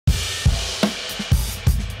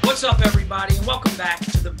What's up, everybody, and welcome back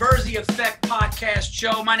to the Virzi Effect podcast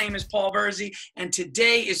show. My name is Paul Virzi, and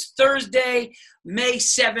today is Thursday, May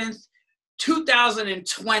 7th,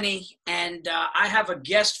 2020, and I have a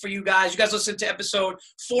guest for you guys. You guys listened to episode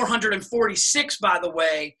 446, by the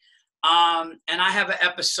way, and I have an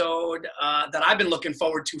episode that I've been looking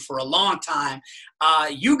forward to for a long time.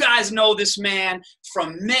 You guys know this man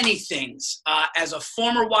from many things. As a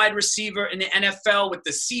former wide receiver in the NFL with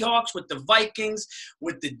the Seahawks, with the Vikings,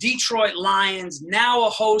 with the Detroit Lions, now a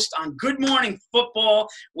host on Good Morning Football,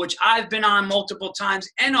 which I've been on multiple times,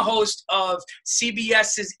 and a host of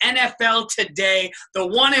CBS's NFL Today, the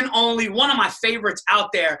one and only, one of my favorites out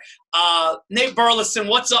there, Nate Burleson.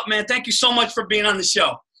 What's up, man? Thank you so much for being on the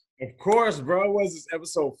show. Of course, bro. What was this,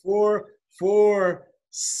 episode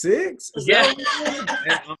 446? Yeah.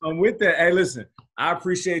 I'm with that. Hey, listen, I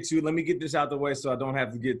appreciate you. Let me get this out the way so I don't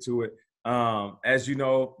have to get to it. As you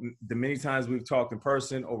know, the many times we've talked in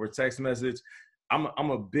person over text message,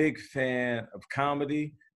 I'm a big fan of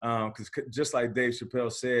comedy because just like Dave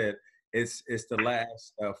Chappelle said, it's the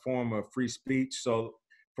last form of free speech. So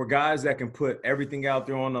for guys that can put everything out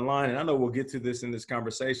there on the line, and I know we'll get to this in this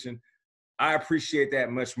conversation, I appreciate that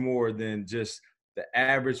much more than just the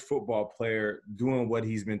average football player doing what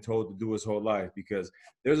he's been told to do his whole life, because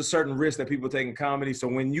there's a certain risk that people take in comedy. So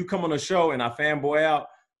when you come on a show and I fanboy out,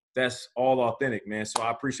 that's all authentic, man. So I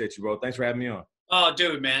appreciate you, bro. Thanks for having me on. Oh,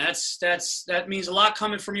 dude, man, that means a lot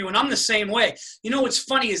coming from you, and I'm the same way. You know what's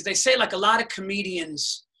funny is they say like a lot of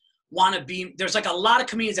comedians want to be – there's like a lot of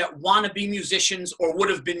comedians that want to be musicians or would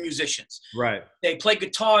have been musicians. Right. They play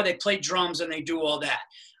guitar, they play drums, and they do all that.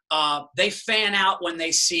 They fan out when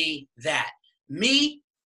they see that. Me,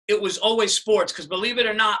 it was always sports because, believe it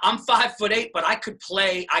or not, I'm 5'8", but I could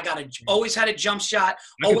play. Always had a jump shot.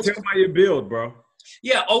 I can tell by your build, bro.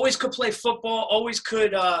 Yeah, always could play football. Always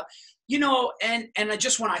could, and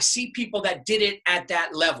just when I see people that did it at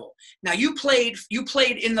that level. Now you played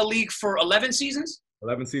in the league for 11 seasons.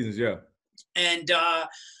 11 seasons, yeah. And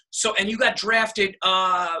you got drafted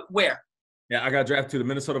where? Yeah, I got drafted to the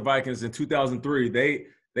Minnesota Vikings in 2003.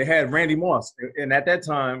 They had Randy Moss, and at that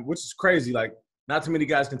time, which is crazy, like not too many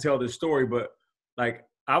guys can tell this story, but like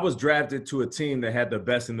I was drafted to a team that had the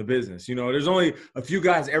best in the business. You know, there's only a few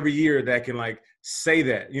guys every year that can like say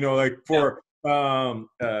that. You know, like for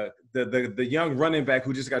the young running back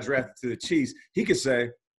who just got drafted to the Chiefs, he could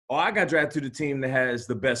say, "Oh, I got drafted to the team that has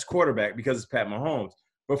the best quarterback because it's Pat Mahomes."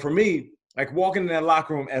 But for me, like walking in that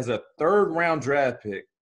locker room as a third-round draft pick,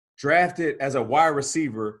 drafted as a wide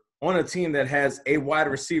receiver on a team that has a wide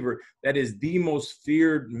receiver that is the most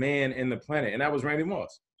feared man in the planet, and that was Randy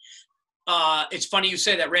Moss. It's funny you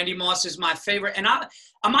say that. Randy Moss is my favorite. And am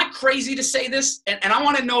I crazy to say this? And I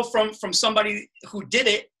want to know from somebody who did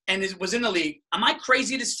it and was in the league, am I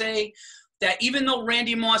crazy to say that even though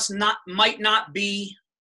Randy Moss might not be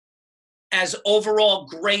as overall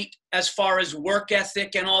great as far as work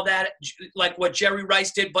ethic and all that, like what Jerry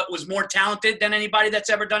Rice did, but was more talented than anybody that's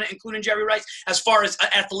ever done it, including Jerry Rice, as far as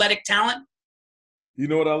athletic talent? You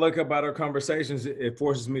know what I like about our conversations? It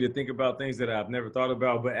forces me to think about things that I've never thought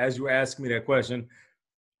about. But as you ask me that question,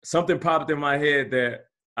 something popped in my head that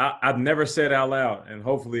I've never said out loud, and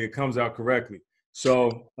hopefully it comes out correctly.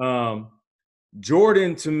 So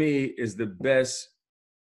Jordan, to me, is the best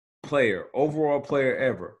overall player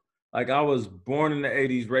ever. Like, I was born in the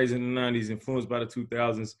 80s, raised in the 90s, influenced by the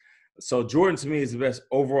 2000s. So Jordan, to me, is the best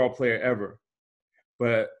overall player ever.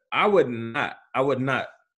 But I would not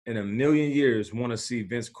in a million years want to see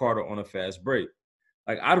Vince Carter on a fast break.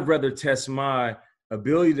 Like, I'd rather test my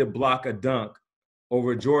ability to block a dunk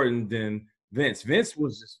over Jordan than Vince. Vince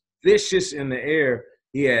was just vicious in the air.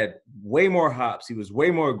 He had way more hops. He was way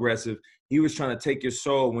more aggressive. He was trying to take your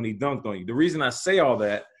soul when he dunked on you. The reason I say all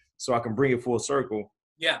that, so I can bring it full circle.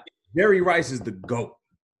 Yeah. Jerry Rice is the GOAT.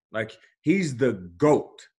 Like, he's the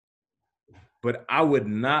GOAT. But I would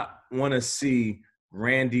not want to see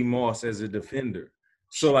Randy Moss as a defender.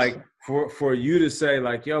 So, like, for you to say,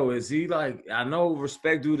 like, yo, is he like – I know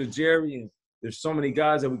respect due to Jerry, and there's so many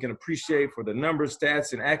guys that we can appreciate for the numbers,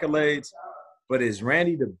 stats, and accolades, but is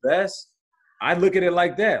Randy the best? I look at it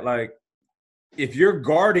like that. Like, if you're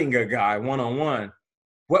guarding a guy one-on-one,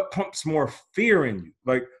 what pumps more fear in you?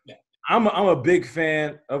 Like, I'm a big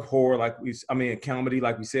fan of horror, comedy,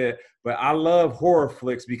 like we said, but I love horror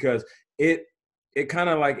flicks because it kind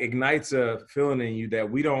of like ignites a feeling in you that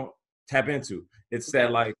we don't tap into. It's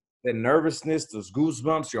that like that nervousness, those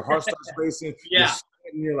goosebumps, your heart starts racing. Yeah.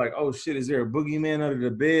 You're like, oh shit, is there a boogeyman under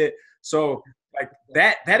the bed? So like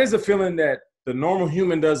that is a feeling that the normal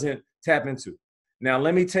human doesn't tap into. Now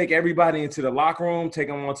let me take everybody into the locker room, take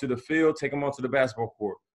them onto the field, take them onto the basketball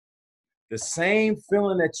court. the same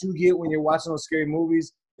feeling that you get when you're watching those scary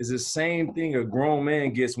movies is the same thing a grown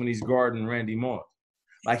man gets when he's guarding Randy Moss.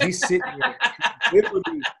 Like he's sitting there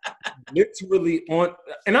literally on,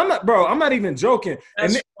 and I'm not even joking.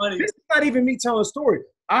 That's and funny. This is not even me telling a story.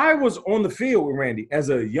 I was on the field with Randy as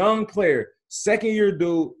a young player, second year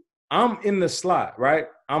dude. I'm in the slot, right?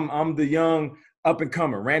 I'm the young up and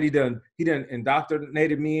comer. Randy he done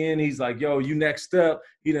indoctrinated me in. He's like, yo, you next up.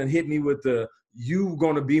 He done hit me with you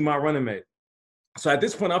gonna be my running mate. So at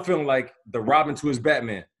this point, I'm feeling like the Robin to his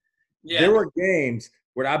Batman. Yeah. There were games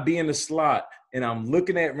where I'd be in the slot and I'm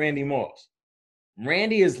looking at Randy Moss.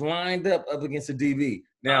 Randy is lined up against a DB.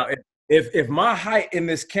 Now, if my height in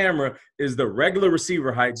this camera is the regular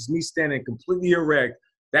receiver height, just me standing completely erect,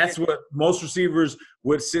 that's what most receivers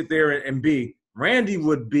would sit there and be. Randy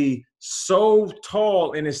would be so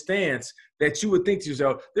tall in his stance that you would think to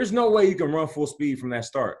yourself, there's no way you can run full speed from that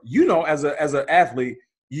start. You know, as an athlete,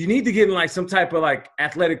 you need to get in like some type of like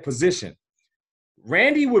athletic position.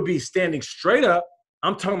 Randy would be standing straight up.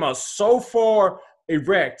 I'm talking about so far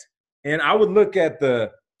erect. And I would look at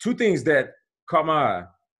the two things that caught my eye,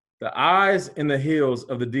 the eyes and the heels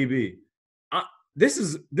of the DB. This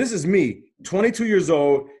is me, 22 years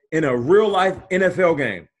old, in a real-life NFL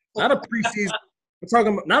game. Not a preseason. I'm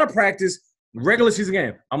talking about not a practice, regular season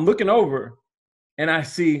game. I'm looking over, and I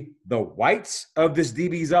see the whites of this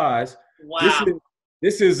DB's eyes. Wow.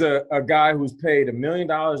 This is a guy who's paid $1 million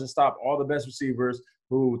to stop all the best receivers,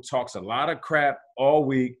 who talks a lot of crap all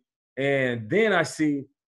week. And then I see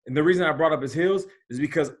 – and the reason I brought up his heels is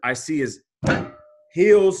because I see his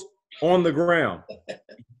heels on the ground.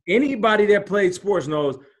 Anybody that played sports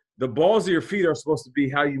knows the balls of your feet are supposed to be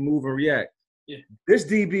how you move and react. Yeah. This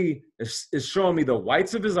DB is showing me the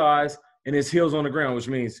whites of his eyes and his heels on the ground, which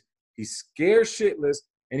means he's scared shitless,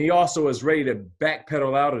 and he also is ready to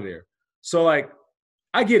backpedal out of there. So, like,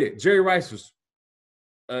 I get it. Jerry Rice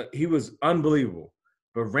he was unbelievable.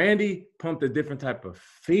 But Randy pumped a different type of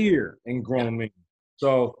fear in grown men.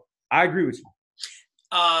 So I agree with you.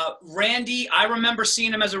 Randy, I remember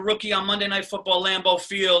seeing him as a rookie on Monday Night Football, Lambeau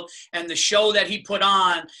Field, and the show that he put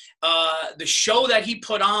on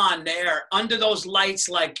there under those lights,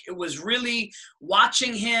 like it was really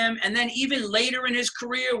watching him. And then even later in his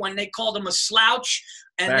career, when they called him a slouch,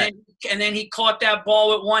 and then he caught that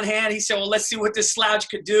ball with one hand, he said, well, let's see what this slouch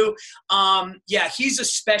could do. Yeah, he's a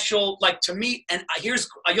special, like, to me. And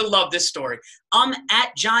you'll love this story. I'm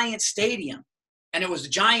at Giant Stadium. And it was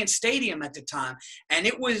Giant Stadium at the time. And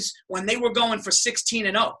it was when they were going for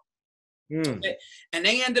 16-0. And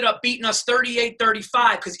they ended up beating us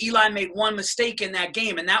 38-35 because Eli made one mistake in that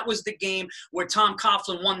game. And that was the game where Tom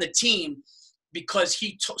Coughlin won the team because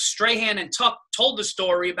Strahan and Tuck told the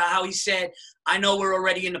story about how he said, I know we're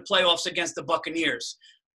already in the playoffs against the Buccaneers,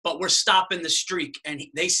 but we're stopping the streak. And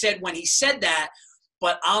they said when he said that,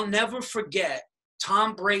 but I'll never forget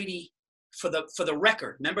Tom Brady – for the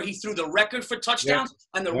record. Remember, he threw the record for touchdowns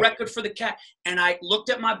and the record for the catch. And I looked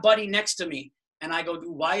at my buddy next to me and I go, dude,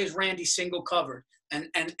 why is Randy single covered? And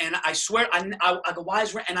I swear, I go, why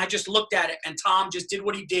is Randy? And I just looked at it and Tom just did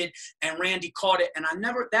what he did and Randy caught it. And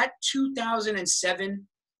that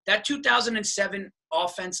 2007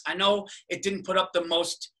 offense, I know it didn't put up the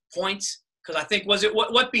most points because I think, was it,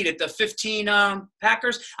 what beat it? The 15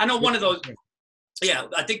 Packers? I know one of those. Yeah,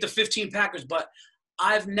 I think the 15 Packers, but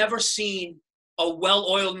I've never seen a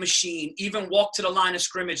well-oiled machine even walk to the line of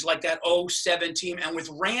scrimmage like that 07 team. And with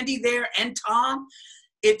Randy there and Tom,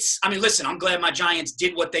 listen, I'm glad my Giants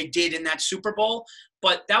did what they did in that Super Bowl,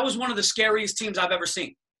 but that was one of the scariest teams I've ever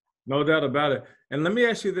seen. No doubt about it. And let me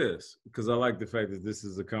ask you this, because I like the fact that this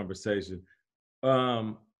is a conversation.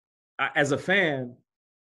 As a fan,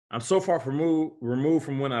 I'm so far removed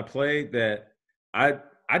from when I played that I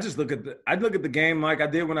just look at the game like I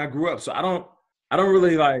did when I grew up. So I don't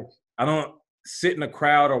sit in a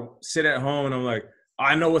crowd or sit at home and I'm like,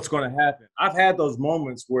 I know what's going to happen. I've had those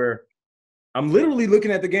moments where I'm literally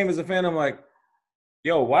looking at the game as a fan. I'm like,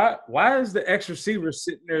 yo, why is the X receiver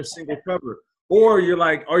sitting there single cover? Or you're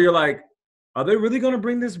like, are they really going to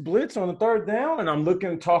bring this blitz on the third down? And I'm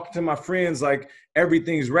talking to my friends like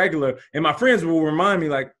everything's regular. And my friends will remind me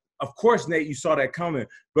like, of course, Nate, you saw that coming.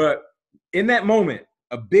 But in that moment,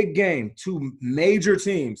 a big game, two major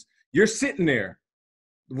teams, you're sitting there.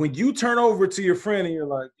 When you turn over to your friend and you're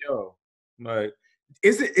like, yo, like,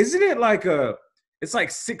 isn't it like it's like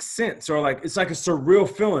Sixth Sense or like, it's like a surreal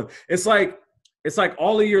feeling. It's like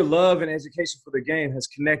all of your love and education for the game has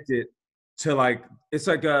connected to like, it's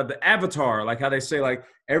like the Avatar, like how they say like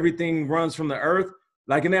everything runs from the earth.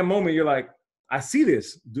 Like in that moment, you're like, I see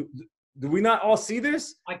this. Do we not all see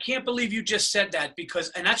this? I can't believe you just said that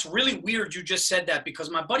and that's really weird you just said that because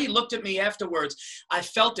my buddy looked at me afterwards. I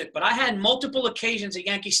felt it, but I had multiple occasions at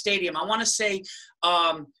Yankee Stadium. I want to say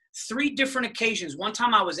 3 different occasions. One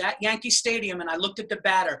time I was at Yankee Stadium and I looked at the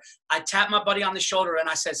batter. I tapped my buddy on the shoulder and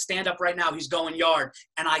I said, stand up right now. He's going yard.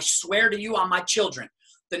 And I swear to you on my children,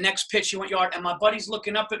 the next pitch he went yard. And my buddy's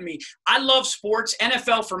looking up at me. I love sports.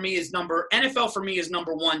 NFL for me is number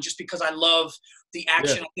one just because I love the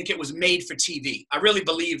action. Yeah. I think it was made for TV. I really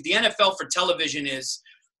believe the NFL for television is,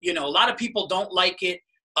 a lot of people don't like it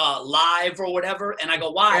live or whatever. And I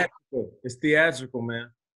go, why? It's theatrical, man.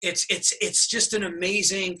 It's just an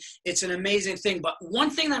amazing thing. But one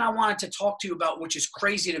thing that I wanted to talk to you about, which is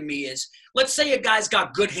crazy to me, is let's say a guy's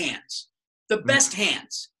got good hands, the best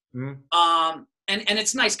hands. Mm-hmm. And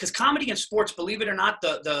it's nice because comedy and sports, believe it or not,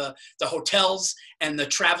 the hotels and the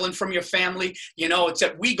traveling from your family, it's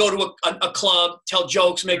that we go to a club, tell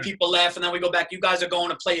jokes, make people laugh, and then we go back. You guys are going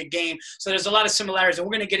to play a game. So there's a lot of similarities, and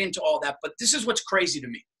we're going to get into all that. But this is what's crazy to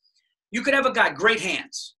me. You could have a guy, great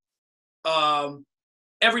hands.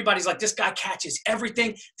 Everybody's like, this guy catches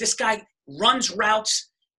everything. This guy runs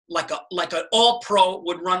routes like an all-pro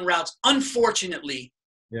would run routes. Unfortunately,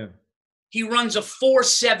 he runs a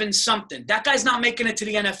 4.7 something. That guy's not making it to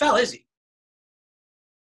the NFL, is he?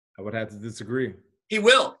 I would have to disagree. He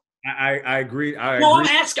will. I agree. I'm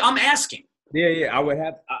asking. Yeah. I would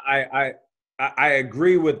have. I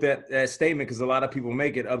agree with that statement because a lot of people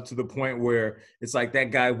make it up to the point where it's like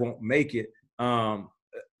that guy won't make it. One,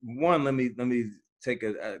 let me take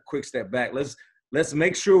a quick step back. Let's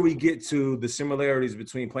make sure we get to the similarities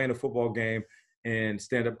between playing a football game and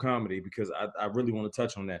stand-up comedy because I really want to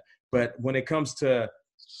touch on that. But when it comes to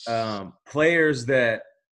players that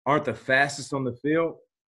aren't the fastest on the field,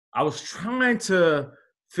 I was trying to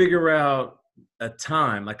figure out a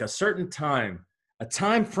time, like a certain time, a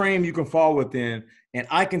time frame you can fall within, and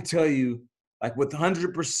I can tell you, like with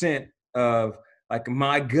 100% of like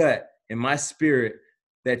my gut and my spirit,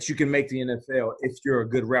 that you can make the NFL if you're a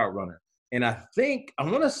good route runner. And I think I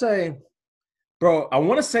want to say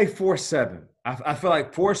 4.7. I feel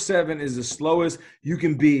like 4.7 is the slowest you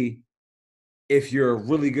can be if you're a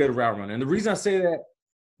really good route runner. And the reason I say that,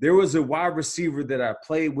 there was a wide receiver that I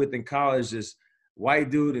played with in college, this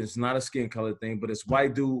white dude. It's not a skin color thing, but it's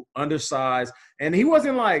white dude, undersized. And he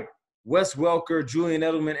wasn't like Wes Welker, Julian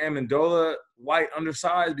Edelman, Amendola, white,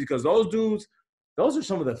 undersized, because those dudes, those are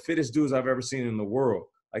some of the fittest dudes I've ever seen in the world.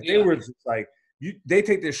 Like they were just like, they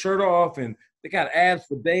take their shirt off and they got abs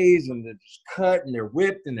for days and they're just cut and they're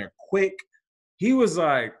whipped and they're quick. He was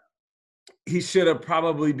like, he should have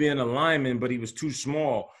probably been a lineman, but he was too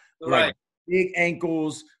small. Right. Like big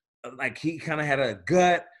ankles, like he kind of had a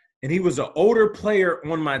gut. And he was an older player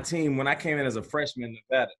on my team when I came in as a freshman in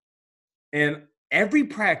Nevada. And every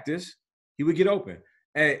practice, he would get open.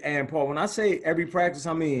 And Paul, when I say every practice,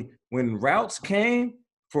 I mean when routes came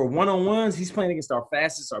for one-on-ones, he's playing against our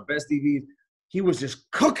fastest, our best DBs. He was just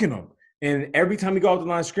cooking them. And every time he got off the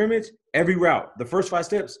line of scrimmage, every route, the first 5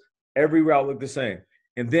 steps, every route looked the same.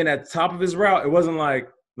 And then at the top of his route, it wasn't like,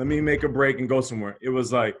 let me make a break and go somewhere. It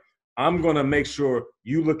was like, I'm going to make sure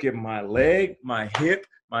you look at my leg, my hip,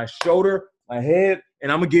 my shoulder, my head, and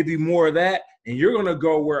I'm going to give you more of that. And you're going to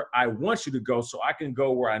go where I want you to go so I can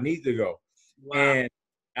go where I need to go. Wow. And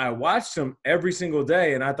I watched him every single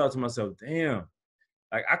day, and I thought to myself, damn,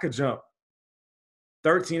 like I could jump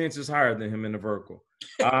 13 inches higher than him in the vertical.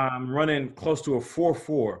 I'm running close to a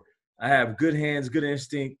 4.4. I have good hands, good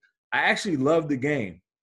instinct. I actually love the game.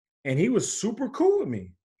 And he was super cool with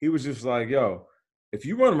me. He was just like, yo, if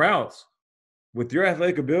you run routes with your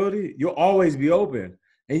athletic ability, you'll always be open.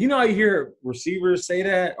 And you know how you hear receivers say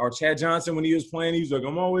that, or Chad Johnson when he was playing, he was like,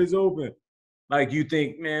 I'm always open. Like you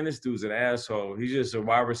think, man, this dude's an asshole. He's just a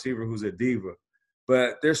wide receiver who's a diva.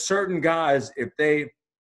 But there's certain guys, if they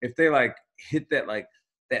like hit that, like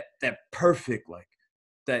that perfect, like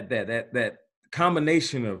that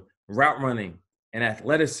combination of route running and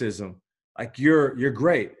athleticism, like you're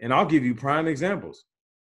great. And I'll give you prime examples.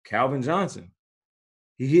 Calvin Johnson,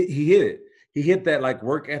 he hit it. He hit that like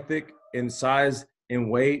work ethic and size and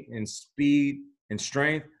weight and speed and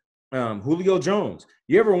strength. Julio Jones.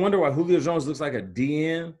 You ever wonder why Julio Jones looks like a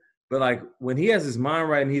DN? But like when he has his mind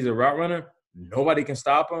right and he's a route runner, nobody can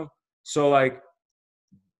stop him. So like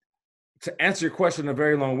to answer your question in a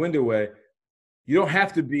very long-winded way, you don't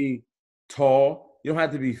have to be tall. You don't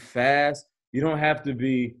have to be fast. You don't have to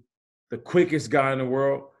be the quickest guy in the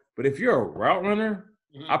world. But if you're a route runner,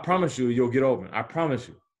 I promise you, you'll get open. I promise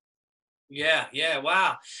you. Yeah,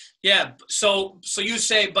 wow. Yeah, so you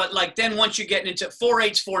say, but like then once you're getting into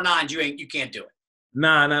 4.8s, 4.9s, you can't do it.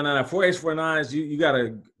 Nah. 4 8s, 4 9s, you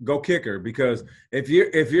gotta go kicker, because if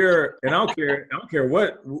you're and I don't care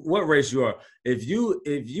what race you are. If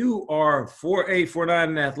you are 4 8, 4 9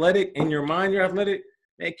 and athletic, in your mind you're athletic,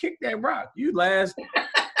 man, kick that rock. You last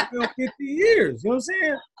 50 years. You know what I'm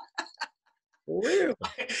saying? For real.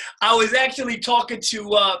 I was actually talking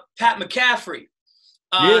to Pat McCaffrey.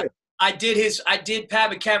 Yeah. I did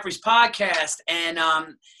Pat McCaffrey's podcast, and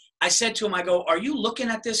I said to him, I go, are you looking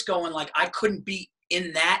at this going like, I couldn't be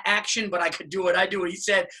in that action, but I could do what I do? And he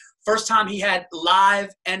said, first time he had live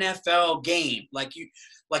NFL game, like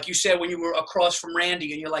you said when you were across from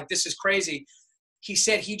Randy, and you're like, this is crazy. He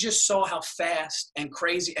said he just saw how fast and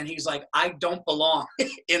crazy, and he's like, I don't belong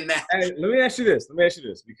in that. Hey, let me ask you this,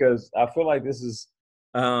 because I feel like this is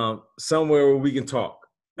somewhere where we can talk.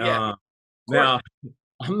 Yeah. Now,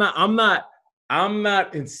 I'm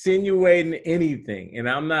not insinuating anything, and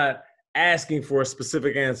I'm not asking for a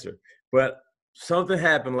specific answer, but something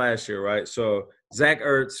happened last year, right? So Zach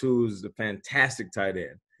Ertz, who's a fantastic tight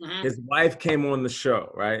end, his wife came on the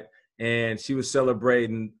show, right? And she was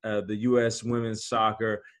celebrating the U.S. women's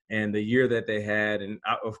soccer and the year that they had. And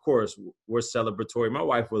of course, we're celebratory. My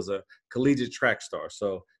wife was a collegiate track star.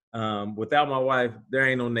 So without my wife, there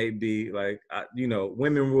ain't no Nate B. Like,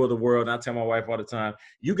 women rule the world. And I tell my wife all the time,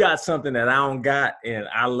 you got something that I don't got, and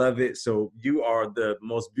I love it. So you are the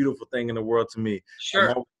most beautiful thing in the world to me.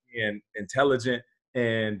 Sure. And intelligent,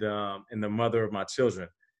 and the mother of my children.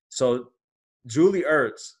 So Julie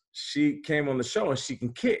Ertz, she came on the show, and she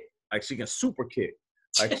can kick. Like, she can super kick.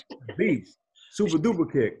 Like, she's a beast. Super duper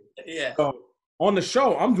kick. Yeah. So on the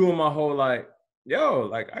show, I'm doing my whole I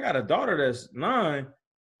got a daughter that's 9.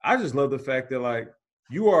 I just love the fact that, like,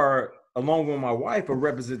 you are, along with my wife, a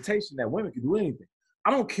representation that women can do anything.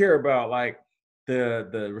 I don't care about, like,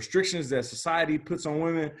 the restrictions that society puts on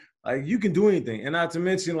women. Like, you can do anything. And not to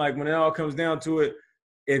mention, like, when it all comes down to it,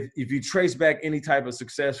 if you trace back any type of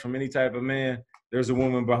success from any type of man, there's a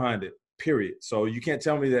woman behind it, period. So you can't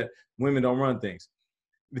tell me that women don't run things.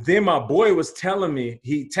 But then my boy was telling me,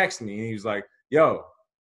 he texted me, and he was like, yo,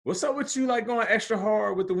 what's up with you, like, going extra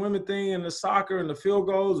hard with the women thing and the soccer and the field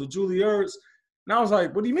goals with Julie Ertz? And I was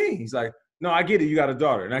like, what do you mean? He's like, no, I get it. You got a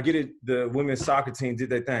daughter. And I get it. The women's soccer team did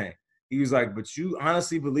their thing. He was like, but you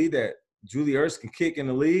honestly believe that Julie Ertz can kick in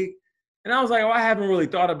the league? And I was like, I haven't really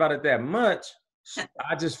thought about it that much.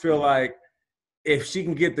 I just feel like if she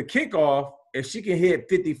can get the kickoff, if she can hit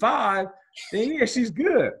 55, then yeah, she's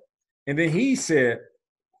good. And then he said,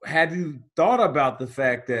 have you thought about the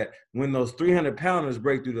fact that when those 300-pounders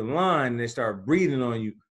break through the line and they start breathing on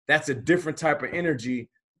you, that's a different type of energy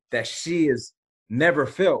that she has never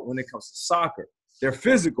felt when it comes to soccer. They're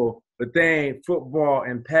physical, but they ain't football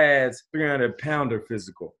and pads, 300-pounder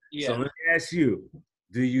physical. Yeah. So let me ask you,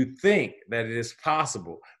 do you think that it is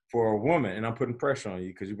possible for a woman, and I'm putting pressure on you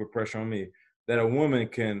because you put pressure on me, that a woman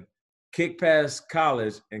can kick past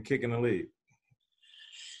college and kick in the league?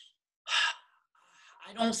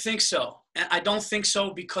 I don't think so. And I don't think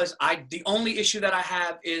so because the only issue that I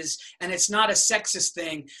have is, and it's not a sexist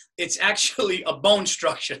thing, it's actually a bone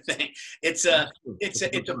structure thing. It's a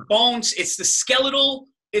bones, it's the skeletal,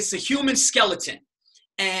 it's the human skeleton.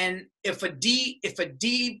 And if a D, it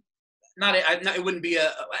wouldn't be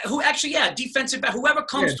defensive back, whoever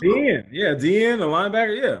comes through. DN, a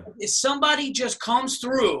linebacker, yeah. If somebody just comes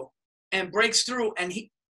through and breaks through, and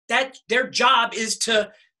their job is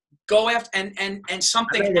to go after and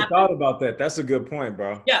something. I never thought about that. That's a good point,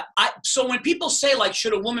 bro. Yeah. So when people say, like,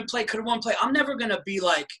 should a woman play? Could a woman play? I'm never gonna be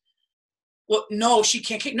like, well, no, she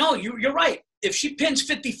can't kick. No, you're right. If she pins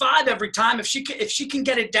 55 every time, if she can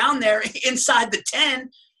get it down there inside the 10,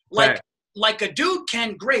 like a dude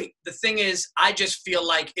can, great. The thing is, I just feel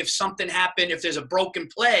like if something happened, if there's a broken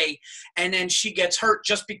play and then she gets hurt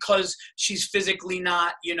just because she's physically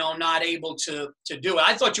not able to do it.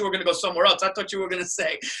 I thought you were going to go somewhere else. I thought you were going to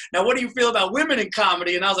say, now, what do you feel about women in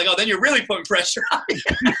comedy? And I was like, oh, then you're really putting pressure on me.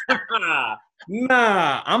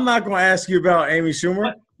 Nah, I'm not going to ask you about Amy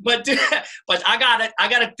Schumer. But I got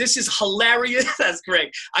it. This is hilarious. That's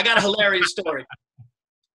great. I got a hilarious story.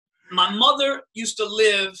 My mother used to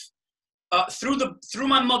live through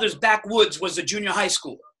my mother's backwoods was a junior high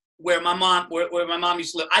school where my mom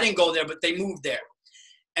used to live. I didn't go there, but they moved there.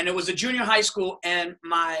 And it was a junior high school, and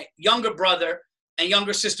my younger brother and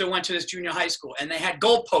younger sister went to this junior high school, and they had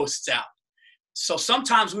goalposts out. So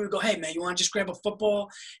sometimes we would go, hey, man, you want to just grab a football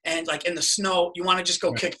and, like, in the snow, you want to just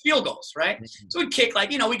go kick field goals, right? Mm-hmm. So we'd kick,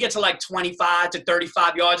 we get to, like, 25 to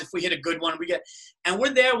 35 yards. If we hit a good one, and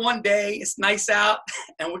we're there one day, it's nice out,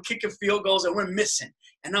 and we're kicking field goals, and we're missing.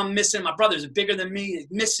 And I'm missing. My brother's bigger than me. He's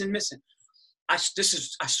missing. I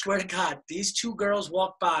swear to God, these two girls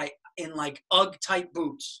walked by. in like UGG type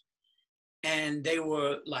boots. And they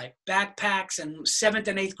were like backpacks and 7th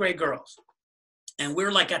and 8th grade girls. And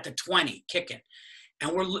we're like at the 20 kicking.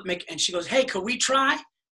 And and she goes, hey, could we try?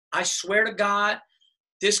 I swear to God,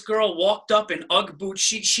 this girl walked up in UGG boots.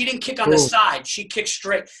 She didn't kick on the side. She kicked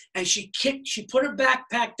straight. And she put her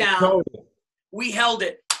backpack down. We held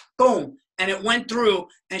it. Boom. And it went through.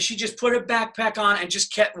 And she just put her backpack on and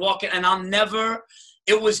just kept walking. And I never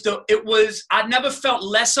felt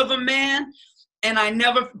less of a man. And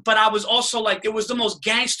but I was also like, it was the most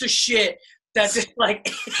gangster shit that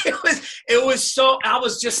like, it was so, I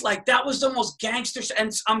was just like, that was the most gangster shit.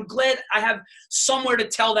 And I'm glad I have somewhere to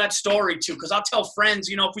tell that story to, because I'll tell friends,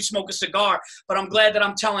 you know, if we smoke a cigar, but I'm glad that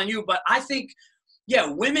I'm telling you. But I think, yeah,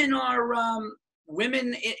 women are,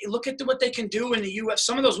 look at what they can do in the UFC.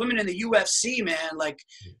 Some of those women in the UFC, man, like.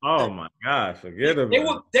 Oh my gosh, forget about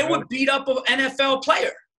it. They would beat up an NFL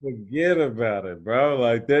player. Forget about it, bro.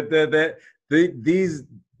 Like these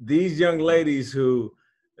young ladies who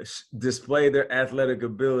display their athletic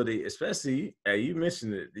ability, especially, you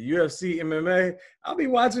mentioned it, the UFC, MMA. I'll be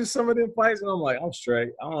watching some of them fights, and I'm like, I'm straight.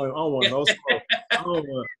 I don't want no smoke. I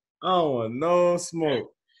don't want no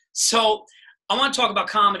smoke. So I want to talk about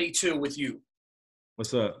comedy too with you.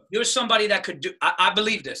 What's up? You're somebody that could do. I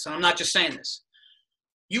believe this, and I'm not just saying this.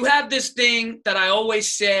 You have this thing that I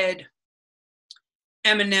always said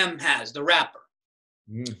Eminem has, the rapper.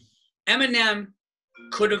 Eminem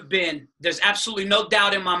could have been, there's absolutely no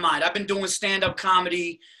doubt in my mind. I've been doing stand-up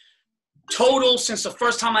comedy total since the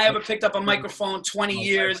first time I ever picked up a microphone, 20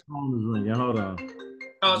 years. Hold on.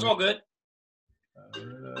 Oh, it's all good.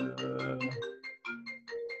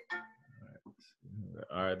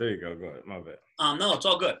 All right, there you go. Go ahead. My bad. No, it's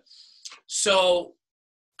all good. So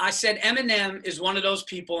I said Eminem is one of those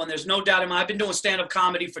people, and there's no doubt in my mind. I've been doing stand-up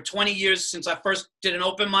comedy for 20 years since I first did an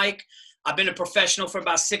open mic. I've been a professional for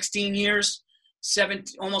about 16 years,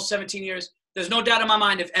 almost 17 years. There's no doubt in my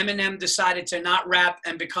mind if Eminem decided to not rap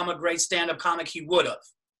and become a great stand-up comic, he would have.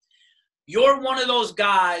 You're one of those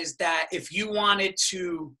guys that if you wanted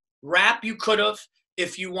to rap, you could have.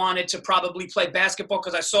 If you wanted to probably play basketball,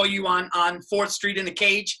 because I saw you on 4th Street in the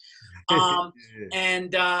cage.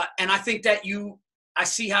 And I think that I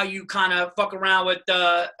see how you kind of fuck around with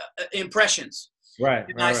impressions. Right.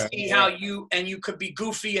 And I see how you could be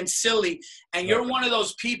goofy and silly. And you're one of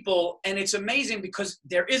those people. And it's amazing because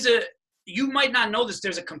you might not know this,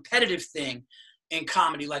 there's a competitive thing in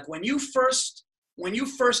comedy. Like when you first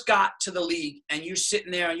got to the league and you're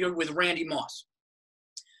sitting there and you're with Randy Moss.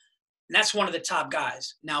 And that's one of the top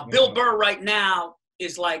guys. Now, Bill Burr right now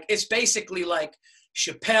is like, it's basically like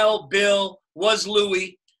Chappelle, Bill, was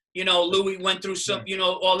Louis. You know, Louis went through some, you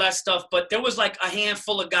know, all that stuff. But there was like a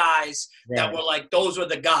handful of guys that were like, those were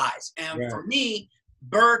the guys. And for me,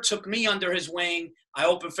 Burr took me under his wing. I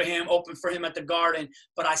opened for him at the Garden.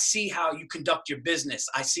 But I see how you conduct your business.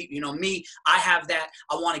 I see, you know, me, I have that.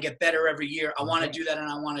 I want to get better every year. I want to do that, and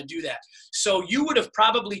I want to do that. So you would have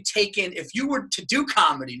probably taken, if you were to do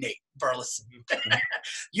comedy, Nate Burleson,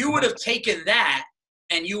 you would have taken that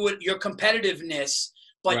and your competitiveness.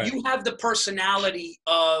 But you have the personality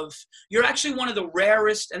you're actually one of the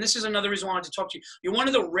rarest, and this is another reason I wanted to talk to you. You're one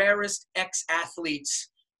of the rarest ex-athletes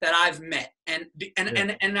that I've met. And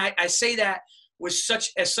I say that with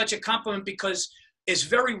such a compliment because it's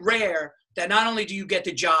very rare that not only do you get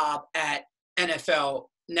the job at NFL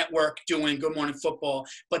Network doing Good Morning Football,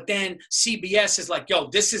 but then CBS is like, yo,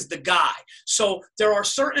 this is the guy. So there are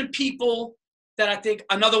certain people that I think,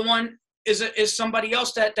 another one is somebody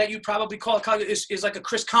else that you probably call is like a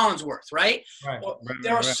Chris Collinsworth, right?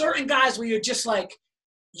 There are certain guys where you're just like,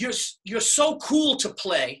 you're so cool to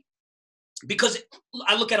play because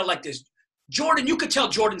I look at it like this. Jordan, you could tell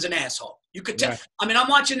Jordan's an asshole. You could tell. I mean, I'm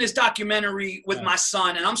watching this documentary with my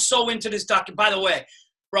son, and I'm so into this By the way,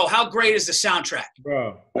 bro, how great is the soundtrack?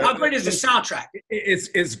 Bro, how great is the soundtrack?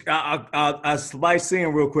 I'll slice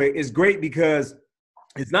in real quick. It's great because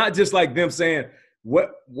it's not just like them saying,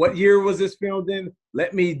 what year was this filmed in?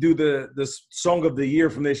 Let me do the song of the year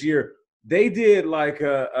from this year. They did like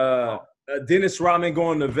a Dennis Rodman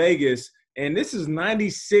going to Vegas, and this is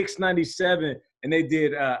 96, 97, and they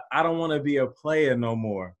did I Don't Want to Be a Player No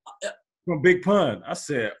More from Big Pun. I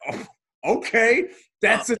said, oh, okay,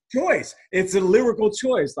 that's a choice. It's a lyrical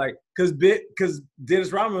choice, like because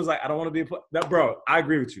Dennis Rodman was like, I don't want to be a player. Bro, I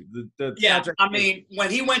agree with you. I mean, when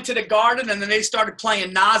he went to the Garden and then they started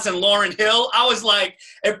playing Nas and Lauryn Hill, I was like,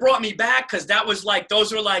 it brought me back because that was like,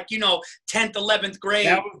 those were like, 10th, 11th grade.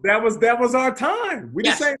 That was our time. We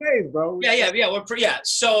the same age, bro. Yeah.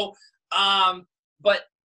 So, but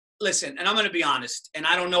listen, and I'm going to be honest, and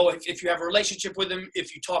I don't know if you have a relationship with him,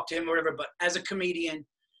 if you talk to him or whatever, but as a comedian,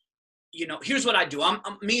 here's what I do.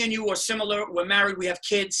 Me and you are similar. We're married. We have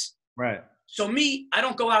kids. Right. So I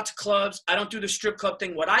don't go out to clubs. I don't do the strip club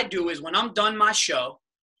thing. What I do is when I'm done my show,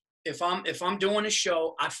 if I'm doing a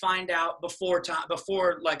show, I find out before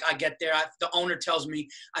like I get there, the owner tells me,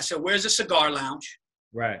 I said, where's the cigar lounge?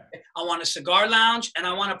 Right. I want a cigar lounge, and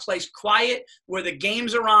I want a place quiet where the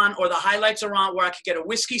games are on or the highlights are on, where I could get a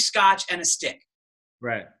whiskey, scotch, and a stick.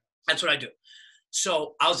 Right. That's what I do.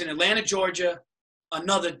 So I was in Atlanta, Georgia.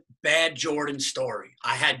 Another bad Jordan story.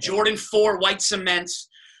 I had Jordan 4 white cements.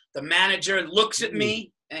 The manager looks at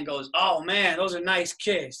me and goes, oh, man, those are nice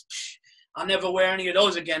kids. I'll never wear any of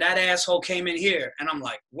those again. That asshole came in here. And I'm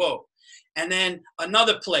like, whoa. And then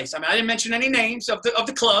another place. I mean, I didn't mention any names of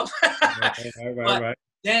the club. Right.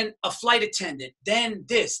 Then a flight attendant. Then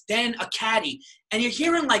this. Then a caddy. And you're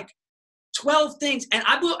hearing like 12 things. And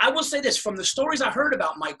I will say this, from the stories I heard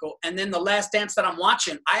about Michael and then The Last Dance that I'm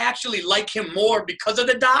watching, I actually like him more because of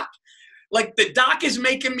the doc. Like, the doc is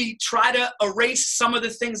making me try to erase some of the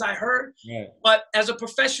things I heard. Right. But as a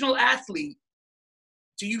professional athlete,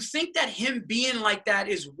 do you think that him being like that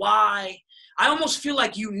is why I almost feel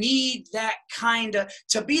like you need that kind of,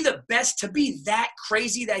 to be the best, to be that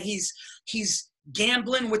crazy that he's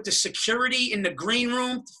gambling with the security in the green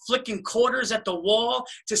room, flicking quarters at the wall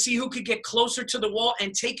to see who could get closer to the wall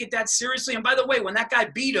and take it that seriously? And by the way, when that guy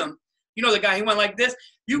beat him, the guy, he went like this,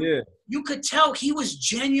 you could tell he was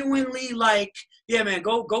genuinely like, yeah, man,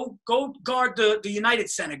 go guard the United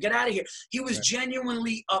Center. Get out of here. He was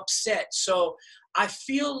genuinely upset. So I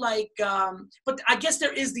feel like, but I guess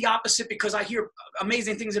there is the opposite, because I hear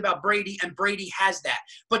amazing things about Brady, and Brady has that.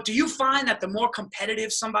 But do you find that the more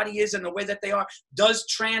competitive somebody is in the way that they are, does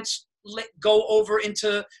go over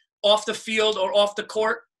into off the field or off the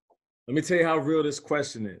court? Let me tell you how real this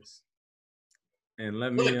question is. And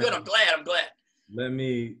let me. Good. I'm glad.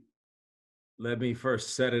 Let me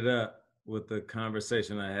first set it up with the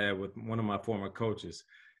conversation I had with one of my former coaches.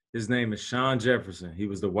 His name is Sean Jefferson. He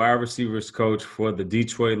was the wide receivers coach for the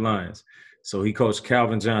Detroit Lions. So he coached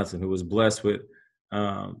Calvin Johnson, who was blessed with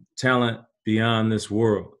talent beyond this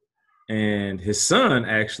world. And his son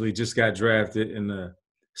actually just got drafted in the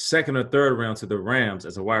second or third round to the Rams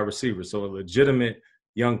as a wide receiver. So a legitimate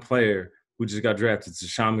young player who just got drafted to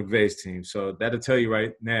Sean McVay's team. So that'll tell you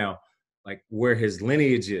right now, like, where his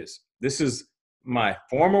lineage is. This is my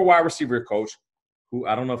former wide receiver coach, who,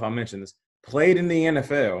 I don't know if I mentioned this, played in the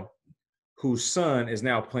NFL, whose son is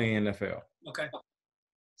now playing NFL. Okay.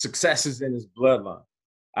 Success is in his bloodline.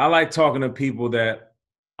 I like talking to people that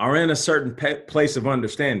are in a certain place of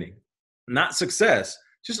understanding. Not success,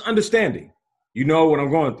 just understanding. You know what I'm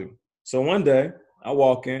going through. So one day, I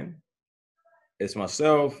walk in. It's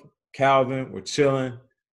myself, Calvin, we're chilling.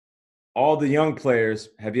 All the young players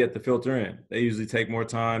have yet to filter in. They usually take more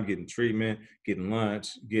time getting treatment, getting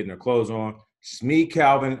lunch, getting their clothes on. It's me,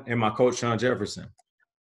 Calvin, and my coach, Sean Jefferson.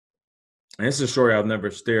 And this is a story I've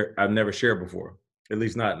never shared before, at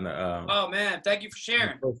least not in the. Oh man, thank you for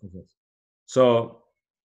sharing. So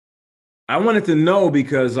I wanted to know,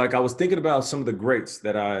 because, like, I was thinking about some of the greats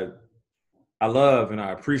that I love and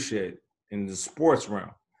I appreciate in the sports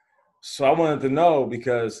realm. So I wanted to know,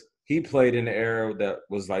 because he played in the era that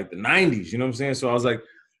was like the 90s, you know what I'm saying? So I was like,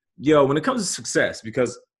 yo, when it comes to success,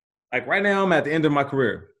 because, like, right now I'm at the end of my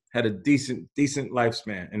career, had a decent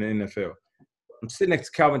lifespan in the NFL. I'm sitting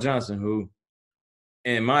next to Calvin Johnson, who,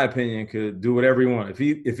 in my opinion, could do whatever he wants.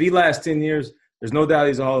 If he lasts 10 years, there's no doubt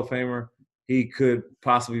he's a Hall of Famer. He could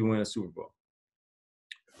possibly win a Super Bowl.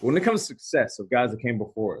 When it comes to success of guys that came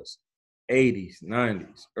before us, 80s,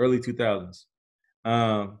 90s, early 2000s,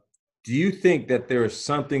 do you think that there is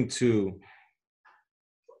something to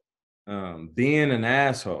being an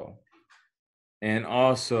asshole and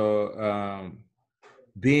also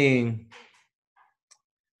being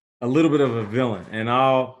a little bit of a villain? And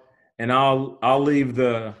I'll leave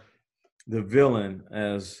the villain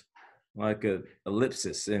as like a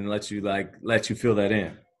ellipsis and let you fill that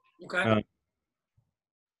in. Okay.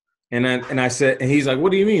 And I said, and he's like,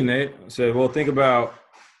 what do you mean, Nate? I said, well, think about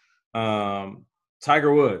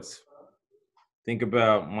Tiger Woods. Think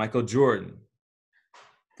about Michael Jordan.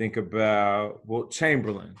 Think about Wilt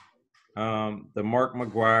Chamberlain, the Mark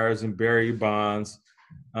McGuires and Barry Bonds.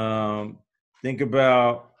 Think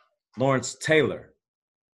about Lawrence Taylor.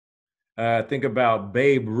 Think about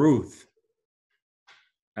Babe Ruth.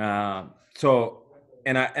 So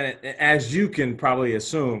as you can probably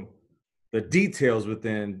assume, the details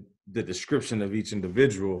within the description of each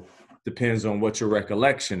individual depends on what your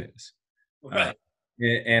recollection is. Right.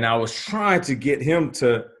 And I was trying to get him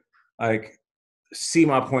to, like, see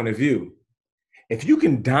my point of view. If you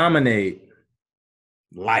can dominate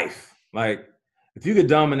life, like, if you could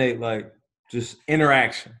dominate like just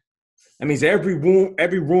interaction, that means every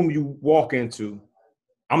room you walk into,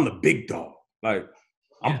 I'm the big dog. Like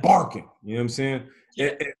I'm barking. You know what I'm saying?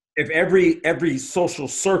 Yeah. If every social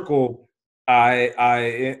circle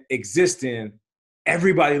I exist in,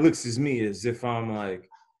 everybody looks at me as if I'm like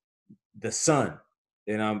the sun,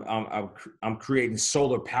 and I'm creating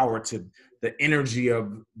solar power to the energy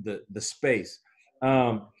of the space.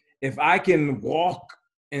 If I can walk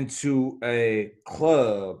into a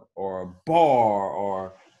club or a bar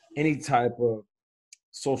or any type of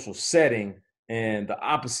social setting, and the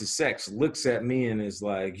opposite sex looks at me and is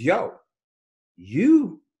like, yo,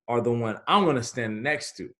 you are the one I want to stand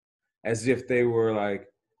next to, as if they were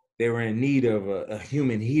in need of a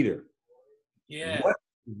human heater. Yeah.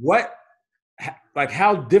 What like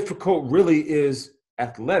how difficult really is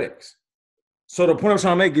athletics? So the point I'm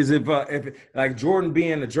trying to make is if like Jordan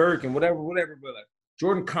being a jerk and whatever, but like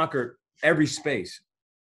Jordan conquered every space.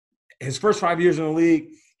 His first 5 years in the league,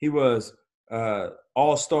 he was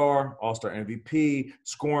all-star MVP,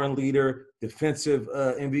 scoring leader, defensive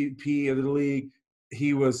MVP of the league.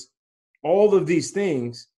 He was all of these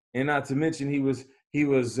things, and not to mention he was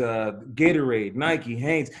Gatorade, Nike,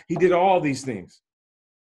 Hanes. He did all these things.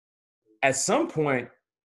 At some point,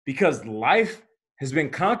 because life has been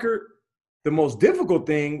conquered, the most difficult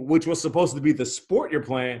thing, which was supposed to be the sport you're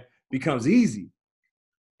playing, becomes easy.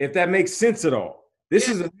 If that makes sense at all. This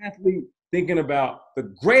is an athlete thinking about the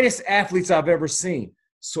greatest athletes I've ever seen.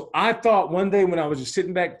 So I thought one day when I was just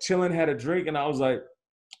sitting back, chilling, had a drink, and I was like,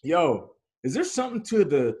 yo, is there something to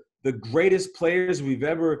the greatest players we've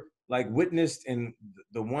ever like witnessed and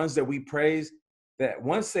the ones that we praise, that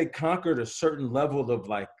once they conquered a certain level of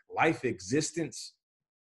like life existence,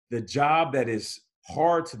 the job that is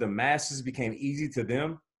hard to the masses became easy to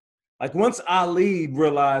them? Like once Ali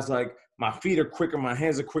realized like my feet are quicker, my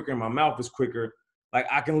hands are quicker, and my mouth is quicker, like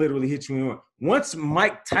I can literally hit you in one. Once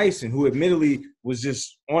Mike Tyson, who admittedly was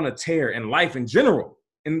just on a tear in life in general,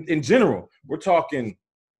 in general, we're talking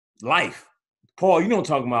life. Paul, you know what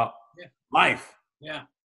I'm talking about? Yeah. Life. Yeah.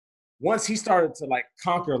 Once he started to like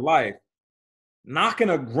conquer life,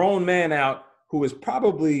 knocking a grown man out who is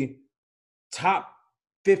probably top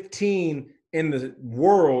 15 in the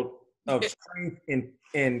world of strength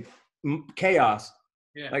and chaos.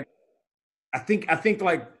 Yeah. Like I think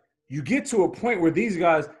like you get to a point where these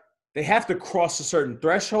guys, they have to cross a certain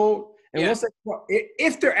threshold. And once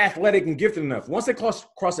if they're athletic and gifted enough, once they cross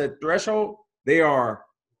that threshold,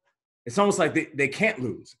 it's almost like they can't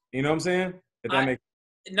lose. You know what I'm saying?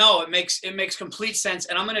 No, it makes complete sense.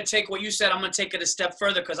 And I'm going to take what you said, I'm going to take it a step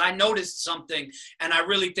further because I noticed something, and I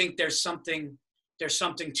really think there's something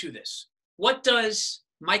to this. What does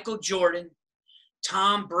Michael Jordan,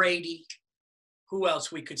 Tom Brady, who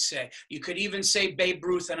else we could say? You could even say Babe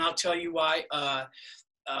Ruth, and I'll tell you why.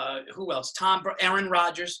 Who else? Aaron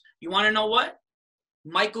Rodgers. You want to know what?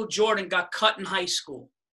 Michael Jordan got cut in high school.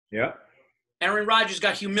 Yeah. Aaron Rodgers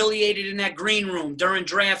got humiliated in that green room during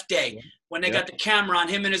draft day when they got the camera on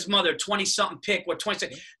him and his mother, 20-something pick.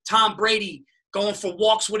 Tom Brady going for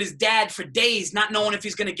walks with his dad for days, not knowing if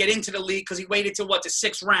he's going to get into the league because he waited till the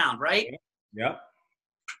 6th round, right? Yeah.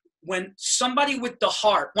 When somebody with the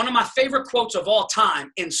heart, one of my favorite quotes of all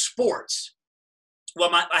time in sports,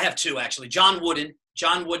 I have two actually. John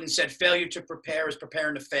Wooden said, "Failure to prepare is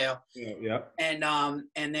preparing to fail." Yeah. And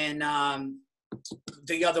then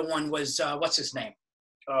the other one was what's his name?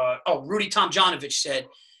 Rudy Tomjanovich said,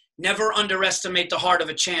 "Never underestimate the heart of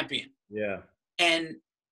a champion." Yeah. And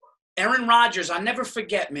Aaron Rodgers, I'll never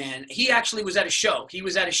forget, man. He actually was at a show. He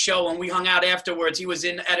was at a show, and we hung out afterwards. He was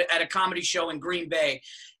at a comedy show in Green Bay.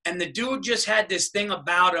 And the dude just had this thing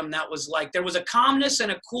about him that was like, there was a calmness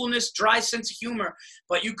and a coolness, dry sense of humor,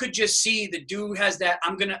 but you could just see the dude has that,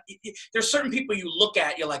 there's certain people you look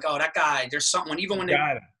at, you're like, oh, that guy, there's someone, even when he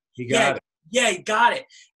got it. Yeah, he got it.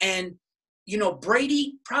 And,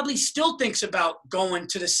 Brady probably still thinks about going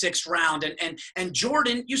to the 6th round. And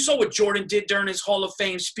Jordan, you saw what Jordan did during his Hall of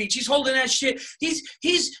Fame speech. He's holding that shit.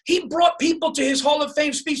 He brought people to his Hall of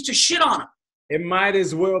Fame speech to shit on him. It might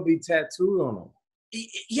as well be tattooed on him.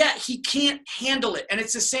 Yeah, he can't handle it. And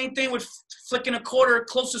it's the same thing with flicking a quarter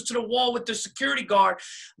closest to the wall with the security guard.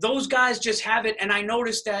 Those guys just have it. And I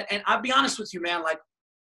noticed that. And I'll be honest with you, man, like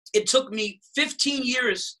it took me 15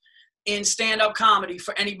 years in stand-up comedy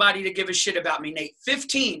for anybody to give a shit about me, Nate.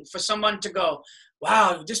 15 for someone to go,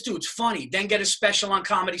 wow, this dude's funny. Then get a special on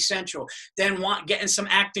Comedy Central. Then getting some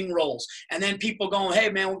acting roles. And then people going, hey,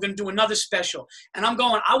 man, we're going to do another special. And I'm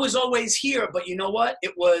going, I was always here, but you know what?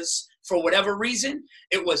 It was, for whatever reason,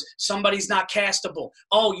 it was somebody's not castable.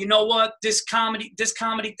 Oh, you know what? This comedy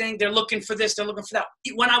thing, they're looking for this, they're looking for that.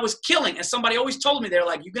 When I was killing, and somebody always told me, they're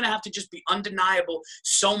like, you're going to have to just be undeniable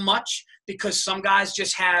so much because some guys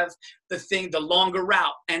just have the longer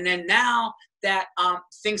route. And then now that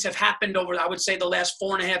things have happened over, I would say, the last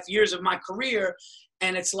 4.5 years of my career,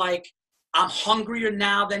 and it's like, I'm hungrier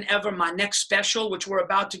now than ever. My next special, which we're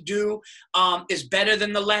about to do, is better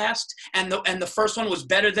than the last. And the first one was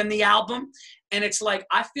better than the album. And it's like,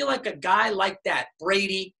 I feel like a guy like that,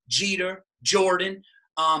 Brady, Jeter, Jordan,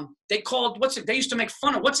 they used to make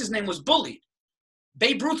fun of, what's his name was bullied.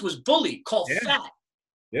 Babe Ruth was bullied, called fat.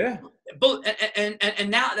 Yeah. And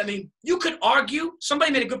now, I mean, you could argue,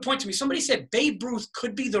 somebody made a good point to me. Somebody said Babe Ruth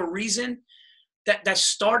could be the reason that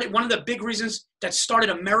started, one of the big reasons that started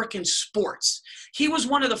American sports. He was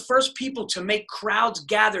one of the first people to make crowds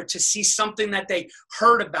gather to see something that they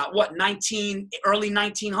heard about, early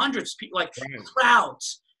 1900s, people, like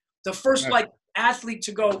crowds. The first athlete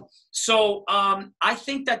to go. So I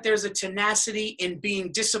think that there's a tenacity in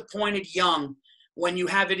being disappointed young when you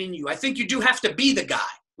have it in you. I think you do have to be the guy.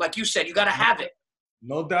 Like you said, you got to have it.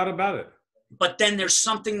 No doubt about it. But then there's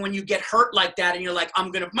something when you get hurt like that and you're like,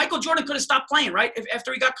 Michael Jordan could have stopped playing, right?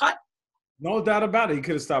 After he got cut? No doubt about it. He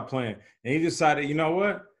could have stopped playing. And he decided, you know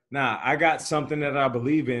what? Nah, I got something that I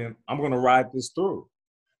believe in. I'm going to ride this through.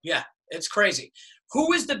 Yeah, it's crazy.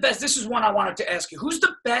 Who is the best? This is one I wanted to ask you. Who's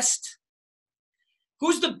the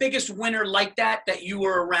biggest winner like that you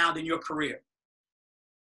were around in your career?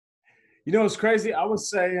 You know, it's crazy. I would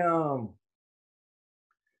say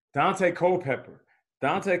Dante Culpepper.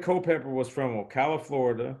 Dante Culpepper was from Ocala,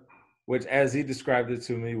 Florida, which, as he described it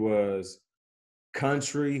to me, was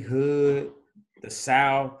country, hood, the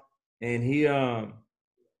South. And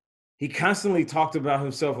he constantly talked about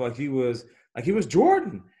himself like he was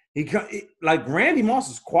Jordan. Like Randy Moss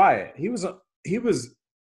was quiet. He was.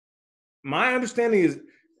 My understanding is,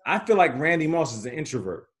 I feel like Randy Moss is an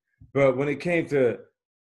introvert, but when it came to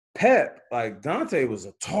Pep, like Dante was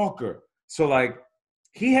a talker. So like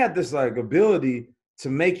he had this like ability to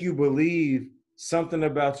make you believe something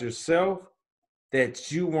about yourself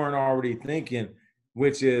that you weren't already thinking,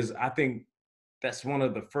 which is, I think that's one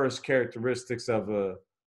of the first characteristics of a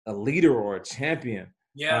leader or a champion.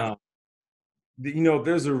 Yeah.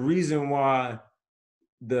 There's a reason why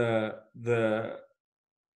the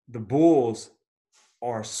Bulls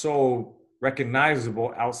are so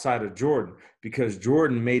recognizable outside of Jordan, because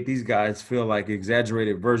Jordan made these guys feel like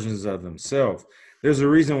exaggerated versions of themselves. There's a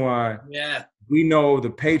reason why we know the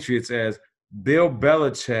Patriots as Bill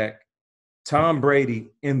Belichick, Tom Brady,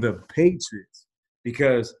 and the Patriots,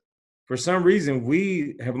 because for some reason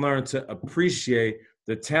we have learned to appreciate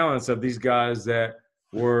the talents of these guys that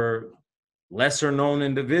were lesser known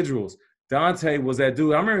individuals. Dante was that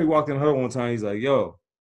dude. I remember he walked in the huddle one time. He's like, yo,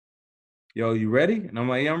 you ready? And I'm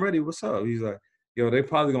like, yeah, I'm ready. What's up? He's like, yo, they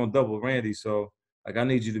probably going to double Randy. So, like, I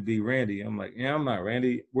need you to be Randy. I'm like, yeah, I'm not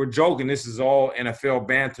Randy. We're joking. This is all NFL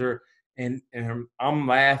banter. And I'm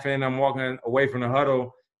laughing. I'm walking away from the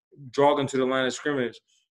huddle, jogging to the line of scrimmage.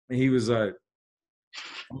 And he was like,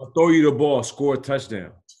 I'm going to throw you the ball, score a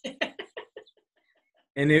touchdown.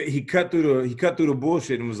 And he cut through the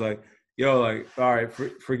bullshit and was like, yo, like, all right,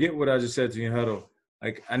 forget what I just said to you in huddle.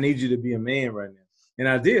 Like, I need you to be a man right now. And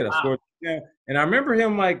I did. I scored. Yeah. And I remember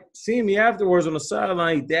him like seeing me afterwards on the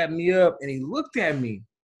sideline. He dapped me up and he looked at me.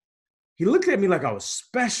 He looked at me like I was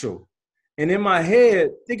special. And in my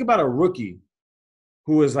head, think about a rookie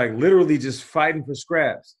who was like literally just fighting for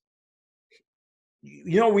scraps.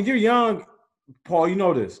 When you're young, Paul, you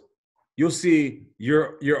know this. You'll see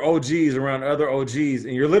your OGs around other OGs,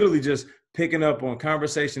 and you're literally just picking up on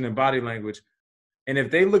conversation and body language. And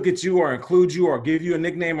if they look at you or include you or give you a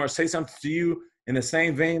nickname or say something to you in the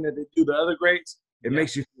same vein that they do the other greats, it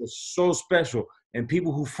makes you feel so special. And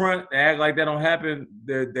people who front act like that don't happen,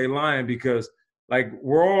 they lying, because like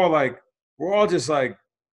we're all just like,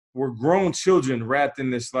 we're grown children wrapped in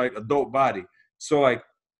this like adult body. So like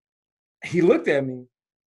he looked at me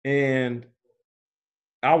and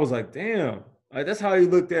I was like, damn, like that's how he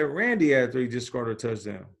looked at Randy after he just scored a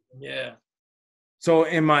touchdown. Yeah. So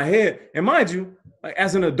in my head, and mind you, like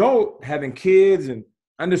as an adult, having kids and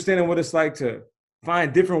understanding what it's like to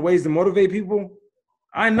find different ways to motivate people,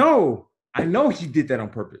 I know he did that on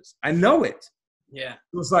purpose. I know it. Yeah.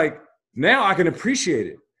 It was like, now I can appreciate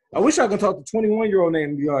it. I wish I could talk to 21-year-old Nate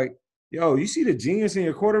and be like, yo, you see the genius in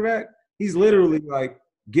your quarterback? He's literally like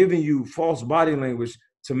giving you false body language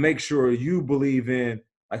to make sure you believe in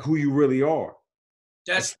like who you really are.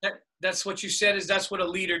 That's what you said, is that's what a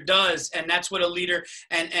leader does. And that's what a leader,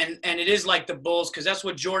 and it is like the Bulls, because that's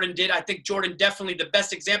what Jordan did. I think Jordan definitely, the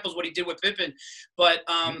best example is what he did with Pippen. But,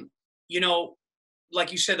 you know,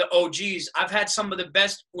 like you said, the OGs, I've had some of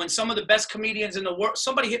the best comedians in the world,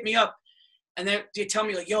 somebody hit me up and they tell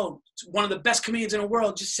me like, yo, one of the best comedians in the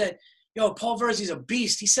world just said, yo, Paul Virzi's a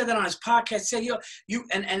beast. He said that on his podcast. Said, yo,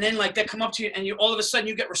 and then like they come up to you and you all of a sudden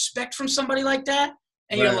you get respect from somebody like that.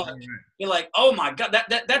 And you're like, oh my God,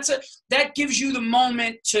 that gives you the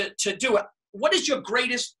moment to do it. What is your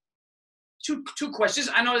greatest two questions?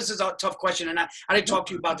 I know this is a tough question, and I didn't talk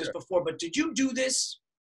to you about this before, but did you do this?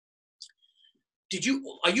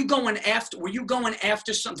 Were you going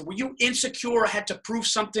after something? Were you insecure or had to prove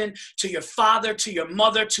something to your father, to your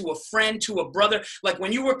mother, to a friend, to a brother? Like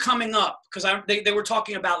when you were coming up, because they were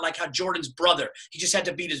talking about like how Jordan's brother, he just had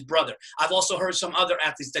to beat his brother. I've also heard some other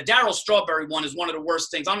athletes. The Darryl Strawberry one is one of the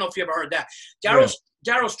worst things. I don't know if you ever heard that.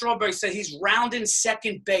 Darryl Strawberry said he's rounding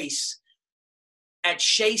second base at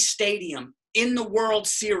Shea Stadium in the World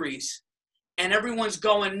Series, and everyone's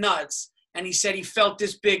going nuts. And he said he felt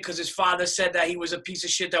this big because his father said that he was a piece of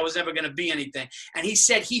shit that was never going to be anything. And he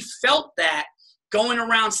said he felt that going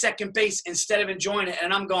around second base instead of enjoying it.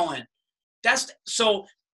 And I'm going, so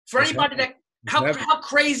for anybody that, how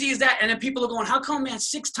crazy is that? And then people are going, how come, man,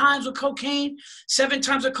 6 times with cocaine, 7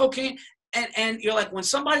 times with cocaine? And you're like, when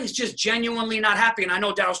somebody's just genuinely not happy, and I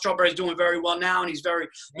know Darryl Strawberry is doing very well now and he's very,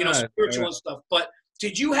 spiritual and stuff, but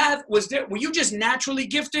were you just naturally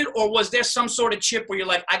gifted, or was there some sort of chip where you're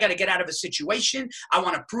like, I got to get out of a situation, I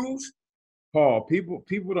want to prove? Paul,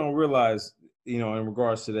 people don't realize, in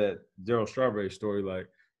regards to that Darryl Strawberry story, like,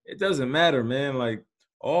 it doesn't matter, man. Like,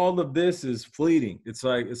 all of this is fleeting. It's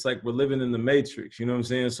like we're living in the Matrix. You know what I'm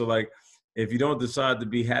saying? So like, if you don't decide to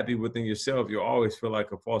be happy within yourself, you'll always feel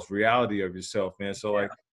like a false reality of yourself, man. So like,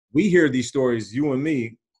 we hear these stories, you and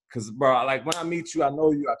me, because bro, like when I meet you, I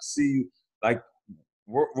know you, I see you, like,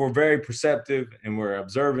 we're very perceptive and we're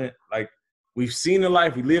observant. Like, we've seen the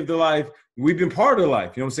life, we lived the life, we've been part of the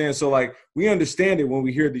life. You know what I'm saying? So like, we understand it when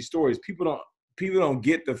we hear these stories. People don't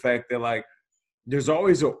get the fact that like, there's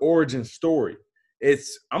always an origin story.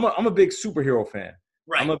 I'm a big superhero fan.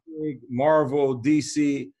 Right. I'm a big Marvel,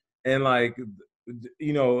 DC, and like,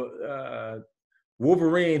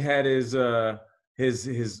 Wolverine had his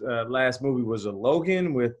last movie was a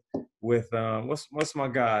Logan with what's my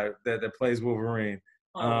guy that plays Wolverine?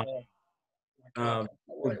 The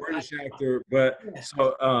British actor, but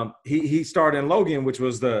so he starred in Logan, which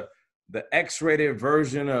was the X-rated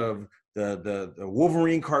version of the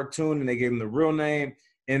Wolverine cartoon, and they gave him the real name,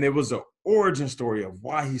 and there was an origin story of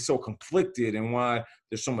why he's so conflicted and why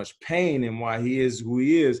there's so much pain and why he is who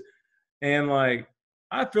he is. And like,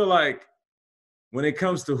 I feel like when it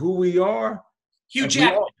comes to who we are, Hugh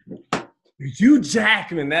Jackman. Hugh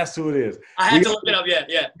Jackman, that's who it is. I had to look it up,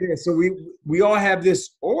 yeah. So we all have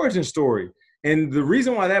this origin story. And the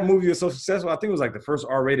reason why that movie was so successful, I think it was like the first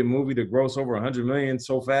R-rated movie to gross over 100 million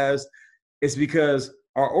so fast, is because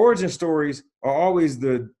our origin stories are always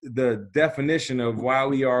the definition of why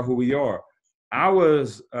we are who we are. I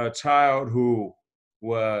was a child who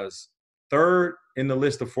was third in the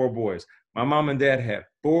list of 4 boys. My mom and dad had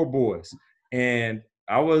 4 boys, and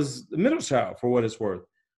I was the middle child, for what it's worth.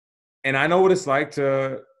 And I know what it's like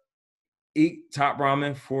to eat top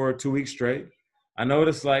ramen for 2 weeks straight. I know what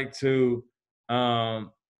it's like to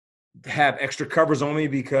have extra covers on me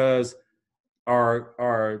because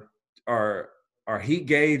our heat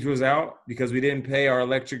gauge was out because we didn't pay our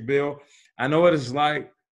electric bill. I know what it's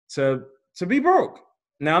like to be broke.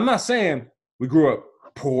 Now, I'm not saying we grew up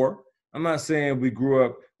poor. I'm not saying we grew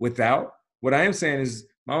up without. What I am saying is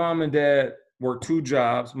my mom and dad worked 2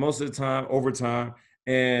 jobs, most of the time overtime,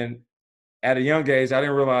 and at a young age, I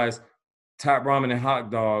didn't realize top ramen and hot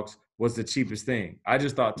dogs was the cheapest thing. I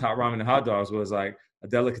just thought top ramen and hot dogs was like a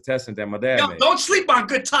delicatessen that my dad made. Don't sleep on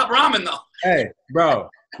good top ramen, though. Hey, bro,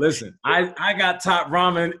 listen, I got top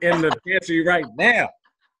ramen in the pantry right now.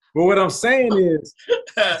 But what I'm saying is,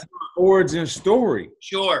 it's my origin story.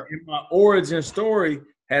 Sure. And my origin story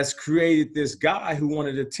has created this guy who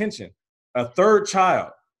wanted attention, a third child.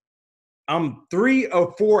 I'm 3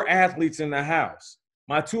 of 4 athletes in the house.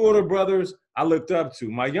 My 2 older brothers I looked up to.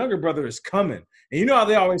 My younger brother is coming. And you know how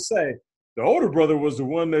they always say, the older brother was the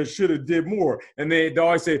one that should have did more. And they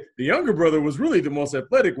always say, the younger brother was really the most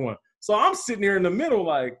athletic one. So I'm sitting here in the middle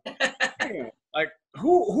like, man, like,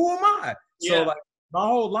 who am I? Yeah. So like my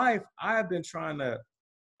whole life, I have been trying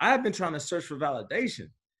to search for validation.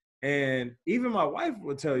 And even my wife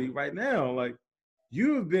will tell you right now, like,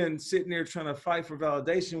 you have been sitting there trying to fight for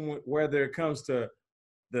validation, whether it comes to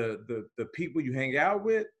the people you hang out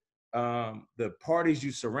with, the parties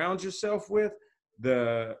you surround yourself with,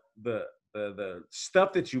 the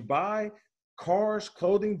stuff that you buy, cars,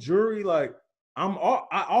 clothing, jewelry. Like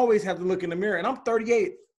I always have to look in the mirror, and I'm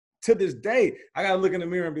 38 to this day. I gotta look in the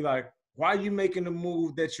mirror and be like, why are you making the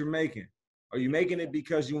move that you're making? Are you making it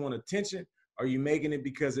because you want attention? Are you making it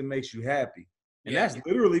because it makes you happy? And that's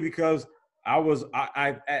literally because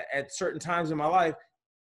I at certain times in my life,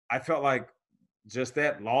 I felt like just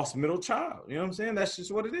that lost middle child. You know what I'm saying? That's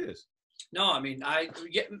just what it is. No, I mean,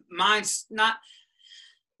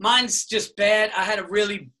 mine's just bad. I had a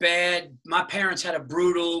really bad, my parents had a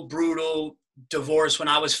brutal divorce when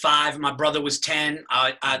I was 5. My brother was 10.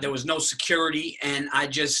 There was no security. And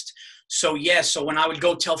so when I would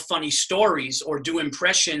go tell funny stories or do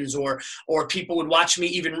impressions or people would watch me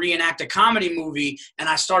even reenact a comedy movie and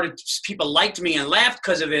people liked me and laughed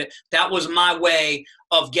because of it, that was my way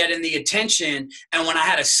of getting the attention. And when I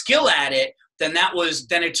had a skill at it, then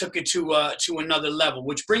it took it to another level,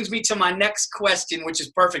 which brings me to my next question, which is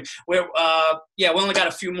perfect. We only got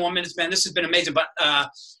a few more minutes, man. This has been amazing. But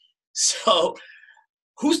so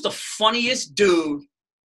who's the funniest dude?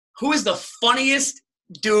 Who is the funniest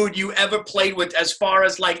dude you ever played with, as far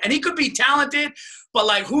as like, and he could be talented, but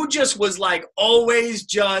like who just was like always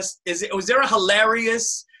was there a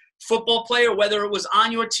hilarious football player, whether it was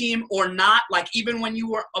on your team or not, like even when you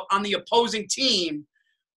were on the opposing team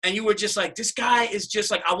and you were just like, this guy is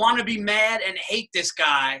just like, I want to be mad and hate this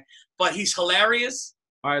guy, but he's hilarious?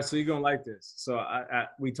 All right, so you're gonna like this. So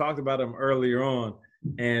we talked about him earlier on,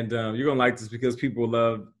 and you're gonna like this because people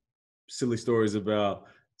love silly stories about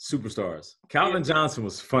superstars. Calvin Johnson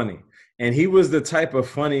was funny, and he was the type of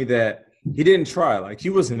funny that he didn't try. Like, he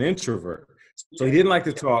was an introvert, so he didn't like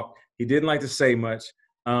to talk. He didn't like to say much.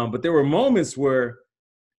 But there were moments where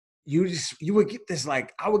you would get this,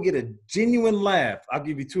 like, I would get a genuine laugh. I'll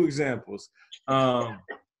give you 2 examples.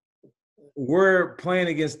 We're playing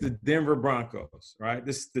against the Denver Broncos, right?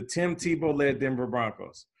 This is the Tim Tebow-led Denver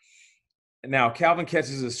Broncos. Now, Calvin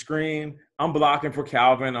catches a screen. I'm blocking for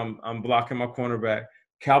Calvin. I'm blocking my cornerback.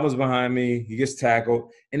 Calvin's behind me. He gets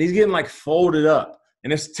tackled, and he's getting, like, folded up.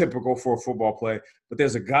 And it's typical for a football play. But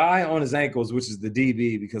there's a guy on his ankles, which is the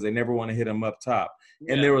DB, because they never want to hit him up top.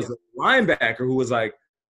 Yeah. And there was a linebacker who was, like,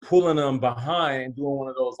 pulling him behind and doing one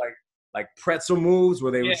of those, like pretzel moves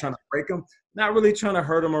where they were trying to break him. Not really trying to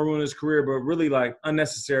hurt him or ruin his career, but really, like,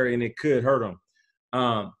 unnecessary, and it could hurt him.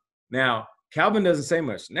 Now, Calvin doesn't say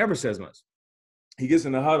much, never says much. He gets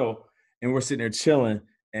in the huddle, and we're sitting there chilling.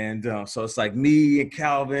 And so it's like me and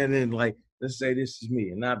Calvin, and, like, let's say this is me,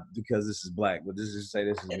 and not because this is black, but just to say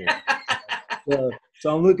this is me.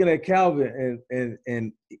 So I'm looking at Calvin,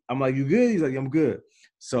 and I'm like, you good? He's like, I'm good.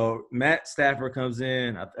 So Matt Stafford comes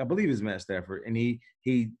in. I believe it's Matt Stafford, and he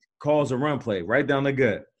calls a run play right down the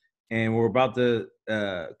gut. And we're about to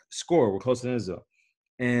score. We're close to the end zone.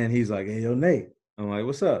 And he's like, hey, yo, Nate. I'm like,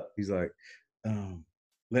 what's up? He's like,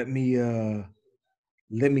 let me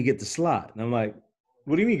get the slot. And I'm like,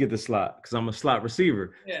 what do you mean get the slot? Because I'm a slot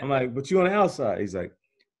receiver. Yeah. I'm like, but you on the outside. He's like,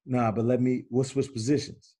 nah, but we'll switch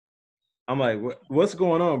positions. I'm like, what's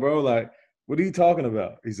going on, bro? Like, what are you talking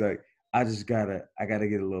about? He's like, I gotta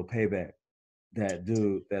get a little payback. That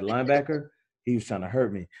dude, that linebacker, he was trying to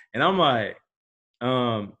hurt me. And I'm like,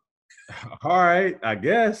 all right, I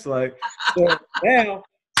guess. Like, so now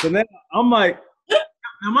I'm like,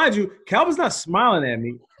 now mind you, Calvin's not smiling at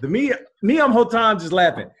me. Me, I'm the whole time just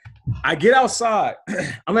laughing. I get outside.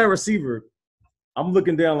 I'm at receiver. I'm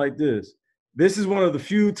looking down like this. This is one of the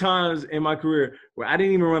few times in my career where I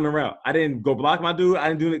didn't even run the route. I didn't go block my dude. I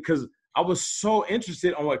didn't do it because I was so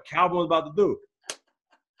interested on what Calvin was about to do.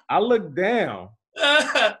 I look down.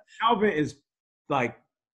 Calvin is, like,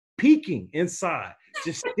 peeking inside,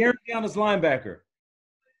 just staring down his linebacker.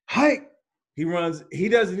 Hike. He runs. He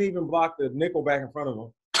doesn't even block the nickel back in front of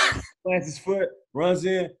him. Plants his foot, runs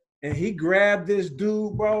in, and he grabbed this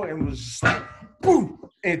dude, bro, and was just like, boom,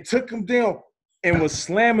 and took him down and was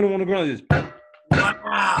slamming him on the ground. Just,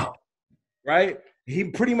 wow. Right? He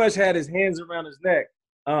pretty much had his hands around his neck.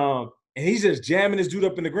 And he's just jamming this dude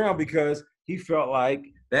up in the ground because he felt like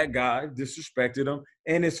that guy disrespected him.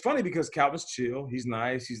 And it's funny because Calvin's chill. He's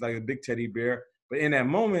nice. He's like a big teddy bear. But in that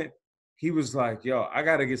moment, he was like, yo, I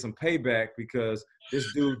got to get some payback because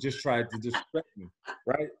this dude just tried to disrespect me,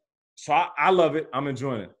 right? So I love it. I'm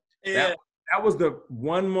enjoying it. Yeah. That was the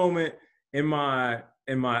one moment in my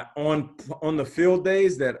on the field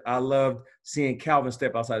days that I loved seeing Calvin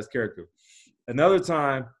step outside his character. Another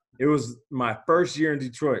time, it was my first year in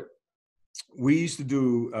Detroit. We used to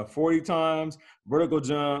do 40 times, vertical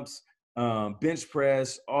jumps, bench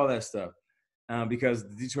press, all that stuff. because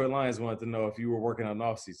the Detroit Lions wanted to know if you were working on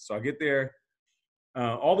off-season. So I get there.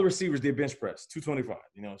 All the receivers did bench press, 225.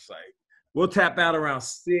 You know, it's like we'll tap out around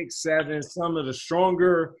 6, 7. Some of the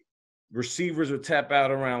stronger receivers will tap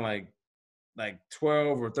out around like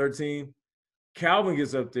 12 or 13. Calvin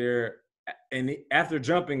gets up there, and after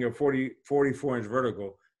jumping a 44-inch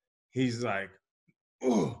vertical, he's like,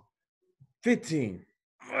 ooh, 15,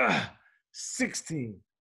 16,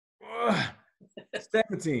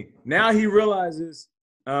 17. Now he realizes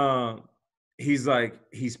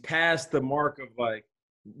he's past the mark of like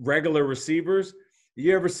regular receivers.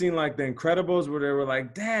 You ever seen like the Incredibles where they were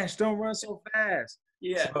like, Dash, don't run so fast?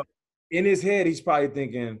 Yeah. So in his head, he's probably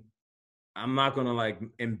thinking, I'm not going to like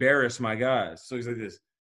embarrass my guys. So he's like this,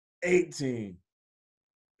 18,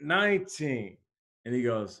 19. And he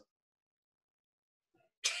goes,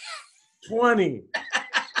 20.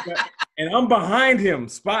 And I'm behind him,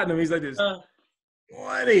 spotting him. He's like this,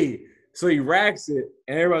 20. So he racks it,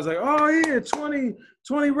 and everybody's like, oh, yeah, 20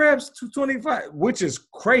 reps, 225, which is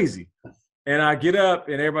crazy. And I get up,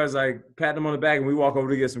 and everybody's like patting him on the back, and we walk over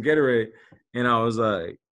to get some Gatorade. And I was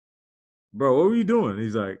like, bro, what were you doing?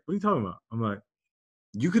 He's like, what are you talking about? I'm like,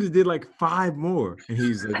 you could have did like 5 more. And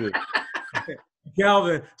he's like,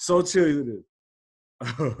 Calvin, so chill. He's like,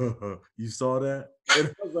 you saw that? And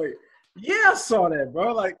I was like, yeah, I saw that,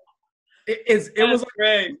 bro. Like, it was like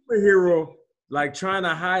a superhero, like trying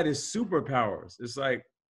to hide his superpowers. It's like,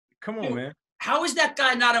 come on, man. How is that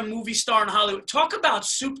guy not a movie star in Hollywood? Talk about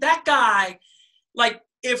that guy. Like,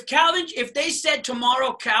 if they said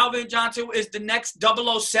tomorrow Calvin Johnson is the next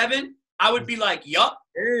 007, I would be like, yup.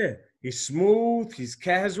 Yeah, he's smooth. He's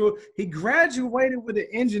casual. He graduated with an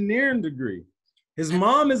engineering degree. His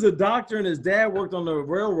mom is a doctor, and his dad worked on the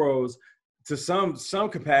railroads to some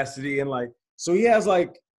capacity. And like, so he has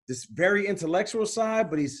like this very intellectual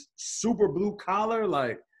side, but he's super blue collar.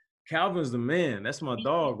 Like, Calvin's the man. That's my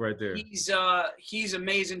dog right there. He's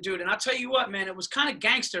amazing, dude. And I'll tell you what, man, it was kind of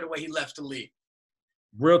gangster the way he left the league.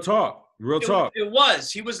 Real talk. It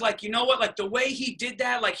was. He was like, you know what? Like the way he did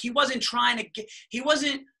that, like he wasn't trying to get. He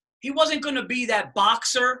wasn't going to be that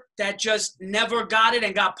boxer that just never got it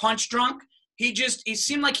and got punch drunk. He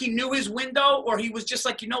seemed like he knew his window, or he was just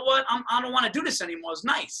like, you know what? I don't want to do this anymore. It's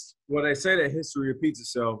nice. Well, they say that history repeats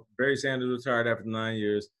itself. Barry Sanders retired after 9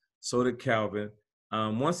 years. So did Calvin.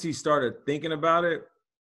 Once he started thinking about it,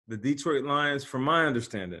 the Detroit Lions, from my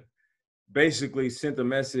understanding, basically sent a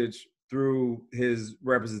message through his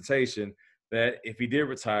representation that if he did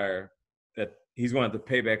retire, that he's going to have to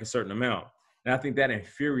pay back a certain amount. And I think that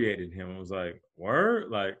infuriated him. I was like,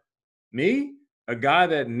 word? Like, me? A guy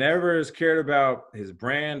that never has cared about his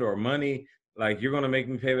brand or money, like, you're going to make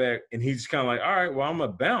me pay back? And he's kind of like, all right, well, I'm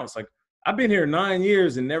going to bounce. Like, I've been here 9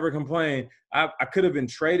 years and never complained. I could have been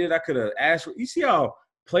traded. I could have asked. You see how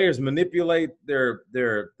players manipulate their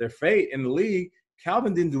fate in the league?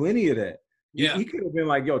 Calvin didn't do any of that. Yeah. He could have been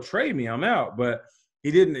like, yo, trade me, I'm out. But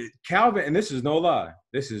he didn't. Calvin, and this is no lie.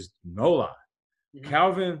 Mm-hmm.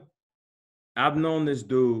 Calvin, I've known this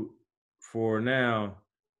dude for now,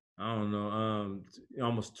 I don't know,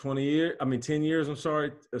 almost 20 years. 10 years, I'm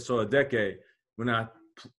sorry. So a decade. When I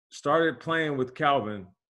started playing with Calvin,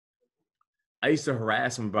 I used to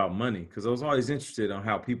harass him about money because I was always interested in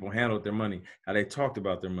how people handled their money, how they talked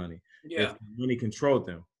about their money, if money controlled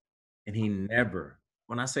them. And he never,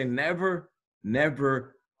 when I say never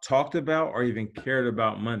talked about or even cared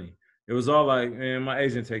about money. It was all like, man, my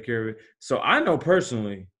agent take care of it. So I know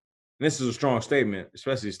personally, and this is a strong statement,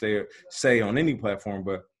 especially say on any platform,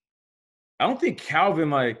 but I don't think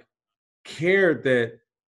Calvin like cared that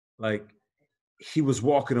like he was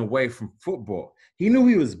walking away from football. He knew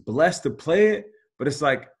he was blessed to play it, but it's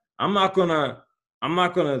like, I'm not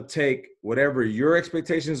gonna take whatever your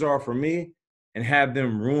expectations are for me and have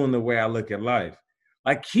them ruin the way I look at life.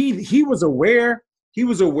 Like he was aware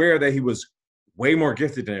that he was way more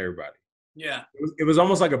gifted than everybody. Yeah. It was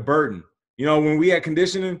almost like a burden. You know, when we had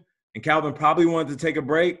conditioning and Calvin probably wanted to take a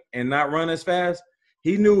break and not run as fast,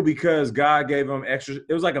 he knew because God gave him extra.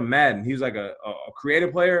 It was like a Madden. He was like a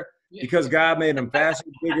creative player because God made him faster,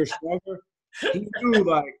 bigger, stronger. He knew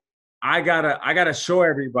like, I gotta show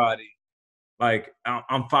everybody like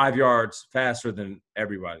I'm 5 yards faster than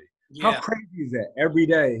everybody. Yeah. How crazy is that? Every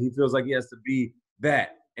day he feels like he has to be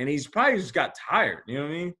that. And he's probably just got tired. You know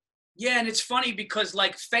what I mean? Yeah, and it's funny because,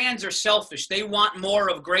 like, fans are selfish. They want more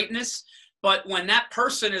of greatness. But when that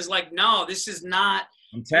person is like, no, this is not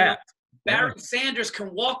 – I'm tapped. Barry Sanders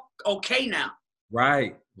can walk okay now.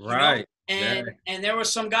 Right. And there were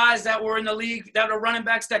some guys that were in the league that are running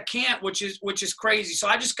backs that can't, which is crazy. So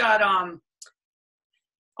I just got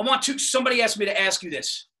somebody asked me to ask you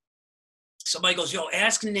this. Somebody goes, yo,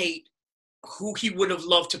 ask Nate who he would have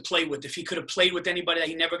loved to play with if he could have played with anybody that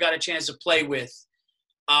he never got a chance to play with.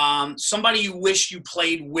 Somebody you wish you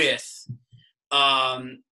played with,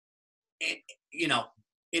 you know,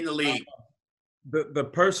 in the league. The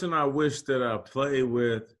person I wish that I played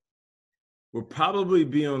with would probably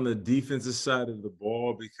be on the defensive side of the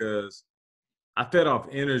ball because I fed off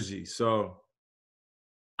energy. So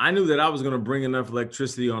I knew that I was going to bring enough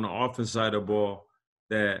electricity on the offense side of the ball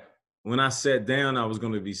that when I sat down, I was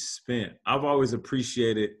going to be spent. I've always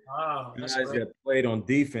appreciated guys that played on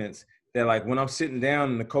defense that, like, when I'm sitting down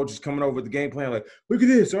and the coach is coming over with the game plan, like, look at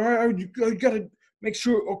this, all right, you got to make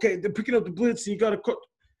sure, okay, they're picking up the blitz and you got to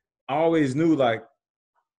 – I always knew, like,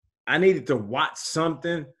 I needed to watch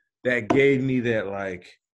something that gave me that, like,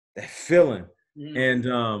 that feeling. Mm-hmm.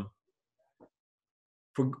 And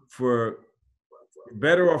for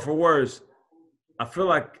better or for worse, I feel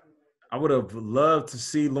like I would have loved to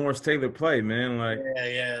see Lawrence Taylor play, man. Like,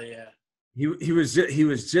 yeah. He was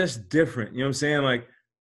just different. You know what I'm saying? Like,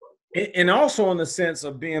 and also in the sense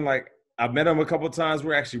of being like, I've met him a couple of times.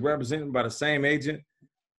 We're actually represented by the same agent.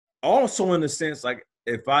 Also in the sense, like,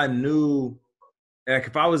 if I knew, like,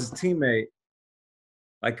 if I was his teammate,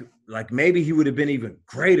 like maybe he would have been even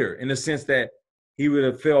greater in the sense that he would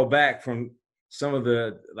have fell back from some of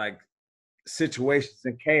the, like, situations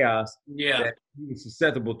and chaos that he was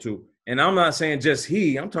susceptible to. And I'm not saying just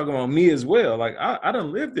I'm talking about me as well. Like, I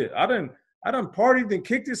done lived it. I done partied and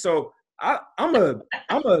kicked it. So I'm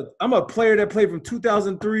a player that played from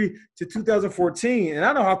 2003 to 2014, and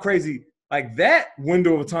I know how crazy, like, that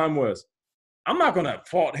window of time was. I'm not gonna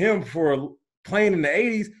fault him for playing in the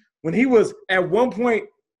 80s when he was at one point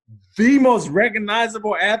the most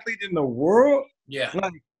recognizable athlete in the world. Yeah.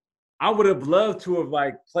 Like, I would have loved to have,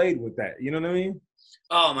 like, played with that. You know what I mean?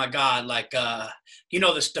 Oh my God! Like, you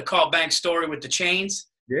know, the Carl Banks story with the chains.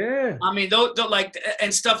 Yeah. I mean, those like,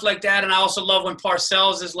 and stuff like that. And I also love when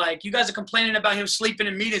Parcells is like, you guys are complaining about him sleeping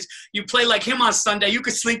in meetings. You play like him on Sunday, you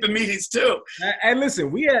could sleep in meetings too. And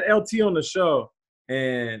listen, we had LT on the show,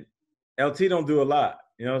 and LT don't do a lot.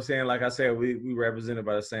 You know what I'm saying? Like I said, we represented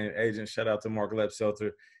by the same agent. Shout out to Mark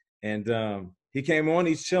Lepselter. And he came on,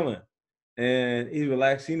 he's chilling. And he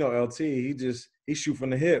relaxed. You know, LT, he shoot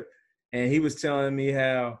from the hip. And he was telling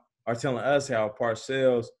us how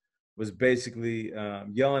Parcells was basically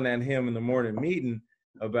yelling at him in the morning meeting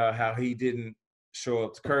about how he didn't show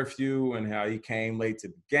up to curfew and how he came late to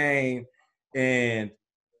the game. And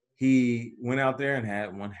he went out there and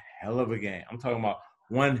had one hell of a game. I'm talking about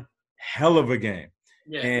one hell of a game.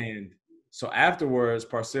 Yeah. And so afterwards,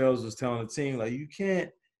 Parcells was telling the team, like, you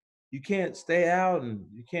can't stay out and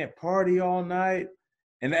you can't party all night.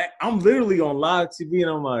 And I'm literally on live TV, and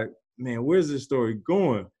I'm like, man, where's this story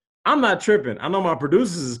going? I'm not tripping. I know my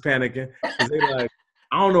producers is panicking because they're like,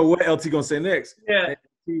 I don't know what LT gonna say next. Yeah. And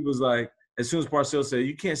he was like, as soon as Parcells said,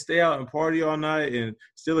 you can't stay out and party all night and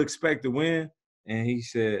still expect to win. And he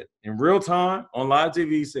said, in real time on live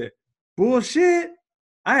TV, he said, bullshit.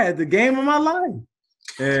 I had the game of my life.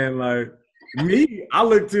 And, like, me, I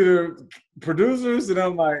look to the producers and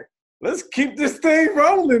I'm like, let's keep this thing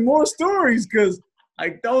rolling, more stories, because,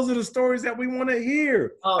 like, those are the stories that we want to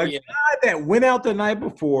hear. Oh, a guy that went out the night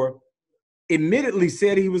before, admittedly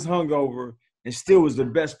said he was hungover, and still was the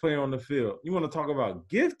best player on the field. You want to talk about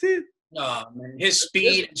gifted? Oh, man. His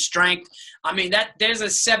speed and strength. I mean, there's a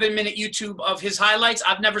 7-minute YouTube of his highlights.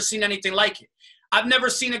 I've never seen anything like it. I've never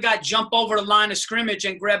seen a guy jump over the line of scrimmage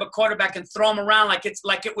and grab a quarterback and throw him around like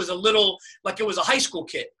it was a high school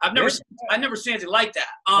kid. I've never seen anything like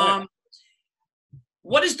that.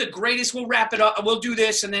 What is the greatest? We'll wrap it up. We'll do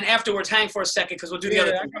this, and then afterwards, hang for a second because we'll do the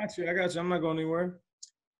other thing. I got you. I'm not going anywhere.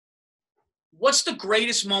 What's the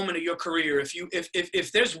greatest moment of your career?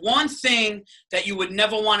 If there's one thing that you would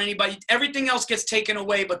never want anybody, everything else gets taken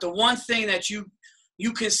away, but the one thing that you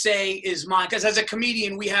can say is mine, because as a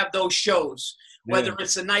comedian, we have those shows. Whether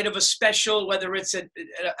it's a night of a special, whether it's at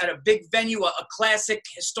a big venue, a classic,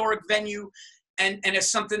 historic venue, and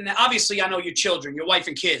it's something that, obviously, I know your children, your wife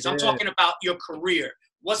and kids. I'm talking about your career.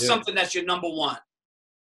 What's something that's your number one?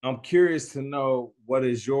 I'm curious to know what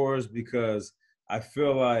is yours, because I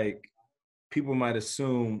feel like people might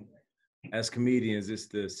assume as comedians it's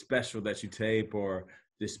the special that you tape or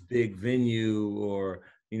this big venue or,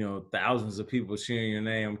 you know, thousands of people cheering your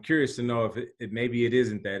name. I'm curious to know if maybe it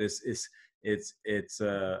isn't that. It's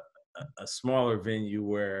a smaller venue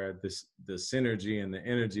where the synergy and the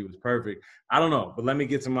energy was perfect. I don't know, but let me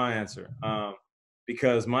get to my answer.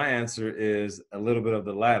 Because my answer is a little bit of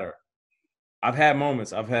the latter. I've had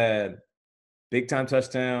moments. I've had big time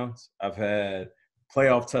touchdowns. I've had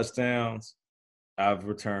playoff touchdowns. I've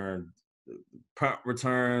returned punt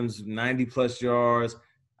returns, 90 plus yards.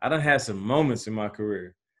 I done had some moments in my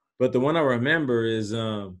career, but the one I remember is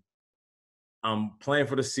I'm playing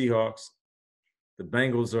for the Seahawks. The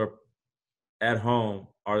Bengals are at home,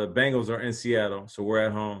 or the Bengals are in Seattle, so we're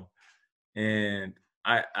at home. And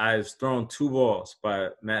I was thrown 2 balls by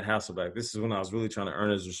Matt Hasselbeck. This is when I was really trying to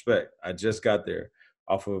earn his respect. I just got there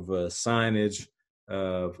off of a signage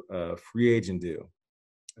of a free agent deal,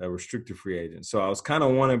 a restricted free agent. So I was kind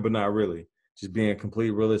of wanted, but not really, just being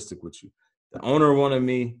completely realistic with you. The owner wanted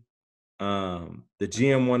me. The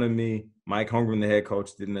GM wanted me. Mike Holmgren, the head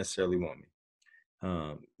coach, didn't necessarily want me.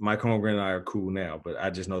 Mike Holmgren and I are cool now, but I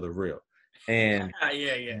just know the real. And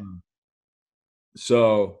yeah.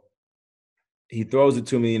 So he throws it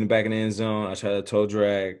to me in the back of the end zone. I try to toe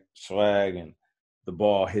drag, swag, and the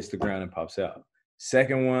ball hits the ground and pops out.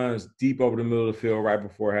 Second one is deep over the middle of the field right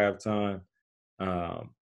before halftime.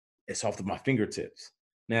 It's off of my fingertips.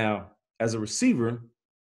 Now, as a receiver,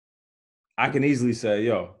 I can easily say,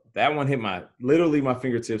 yo, that one hit literally my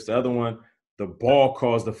fingertips. The other one, the ball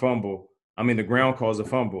caused the fumble. I mean, the ground caused the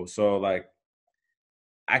fumble. So, like,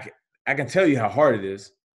 I can tell you how hard it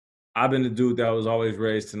is. I've been the dude that was always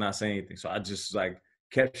raised to not say anything. So I just like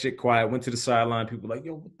kept shit quiet, went to the sideline. People like,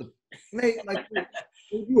 yo, what the Nate? Like,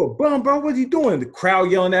 you a bum, bro? What are you doing? The crowd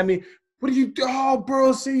yelling at me. What are you doing? Oh,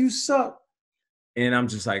 bro, say you suck. And I'm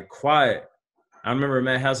just like quiet. I remember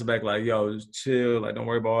Matt Hasselbeck like, yo, just chill. Like, don't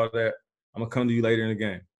worry about all that. I'm going to come to you later in the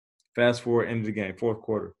game. Fast forward, end of the game, fourth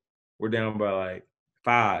quarter. We're down by like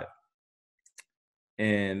 5.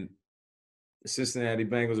 And the Cincinnati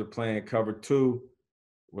Bengals are playing cover 2.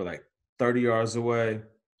 We're like 30 yards away.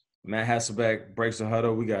 Matt Hasselbeck breaks the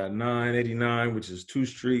huddle. We got 989, which is 2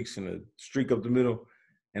 streaks and a streak up the middle.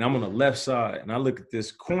 And I'm on the left side. And I look at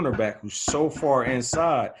this cornerback who's so far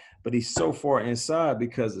inside, but he's so far inside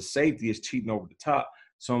because the safety is cheating over the top.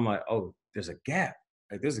 So I'm like, oh, there's a gap.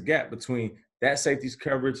 Like, there's a gap between that safety's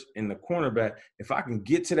coverage and the cornerback. If I can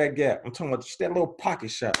get to that gap, I'm talking about just that little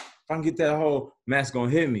pocket shot. If I can get that hole, Matt's going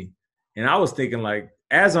to hit me. And I was thinking, like,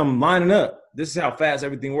 as I'm lining up, this is how fast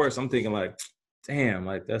everything works. I'm thinking, like, damn,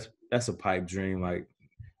 like, that's a pipe dream. Like,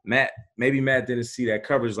 maybe Matt didn't see that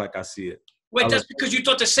coverage like I see it. Wait, that's because you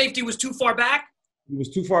thought the safety was too far back? He was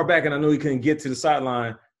too far back, and I knew he couldn't get to the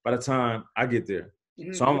sideline by the time I get there.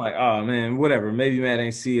 Mm-hmm. So I'm like, oh, man, whatever. Maybe Matt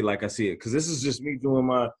ain't see it like I see it. Because this is just me doing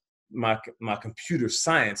my computer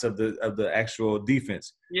science of the actual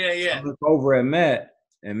defense. Yeah. I look over at Matt,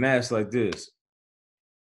 and Matt's like this.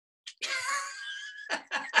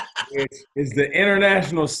 It's the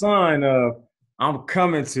international sign of I'm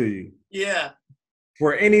coming to you. Yeah.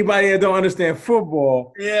 For anybody that don't understand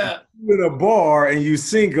football, yeah, you're in a bar and you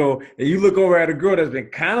single and you look over at a girl that's been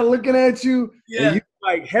kind of looking at you, and you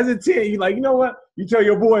like hesitant. You like, you know what? You tell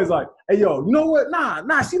your boys like, hey, yo, you know what?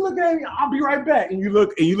 Nah, she looking at me. I'll be right back. And you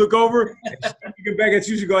look over, and she get back at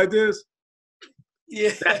you. She go like this.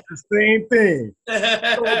 Yeah, that's the same thing.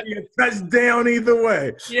 It's gonna be a touchdown either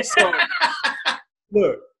way. Yeah. So,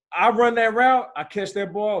 look. I run that route, I catch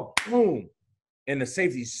that ball, boom, and the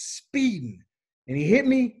safety's speeding. And he hit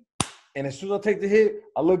me, and as soon as I take the hit,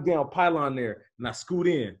 I look down, pylon there, and I scoot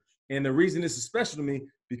in. And the reason this is special to me,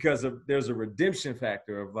 because there's a redemption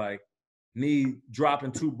factor of, like, me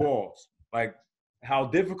dropping 2 balls. Like, how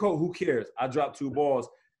difficult, who cares? I dropped 2 balls,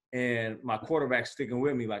 and my quarterback's sticking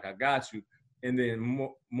with me like, I got you. And then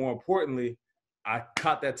more importantly, I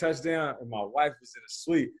caught that touchdown, and my wife was in a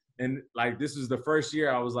suite. And, like, this is the first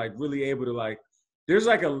year I was, like, really able to, like, there's,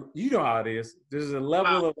 like, you know how it is. There's a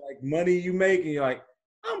level of, like, money you make, and you're like,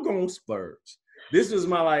 I'm going to splurge. This was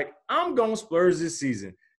my, like, I'm going to splurge this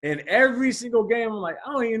season. And every single game, I'm like,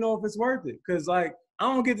 I don't even know if it's worth it. Because, like, I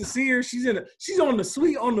don't get to see her. She's on the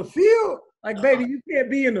suite on the field. Like, baby, you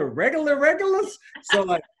can't be in the regulars. So,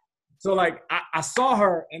 I saw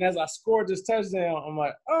her, and as I scored this touchdown, I'm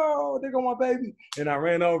like, oh, there go my baby. And I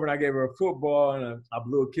ran over, and I gave her a football, and I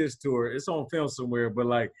blew a kiss to her. It's on film somewhere. But,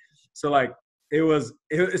 like, so, like,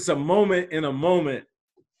 it's a moment in a moment,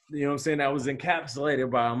 you know what I'm saying, that was encapsulated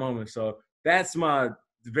by a moment. So that's my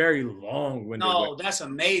very long-winded way. That's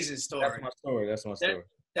an amazing story. That's my story.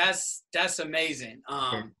 That's amazing.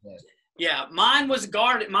 Yeah, mine was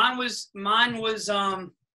Garden. Mine was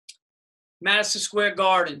Madison Square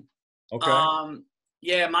Garden. Okay.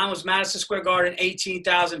 Yeah, mine was Madison Square Garden,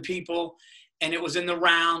 18,000 people, and it was in the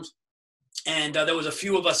round. And there was a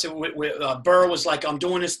few of us. Burr was like, I'm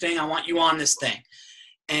doing this thing. I want you on this thing.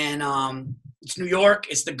 And it's New York.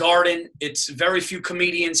 It's the Garden. It's very few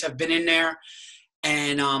comedians have been in there.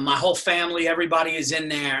 And my whole family, everybody is in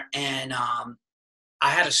there. And I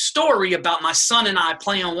had a story about my son and I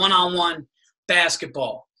playing one-on-one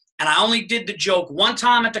basketball. And I only did the joke one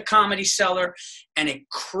time at the Comedy Cellar, and it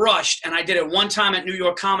crushed. And I did it one time at New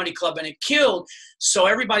York Comedy Club, and it killed. So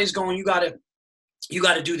everybody's going, you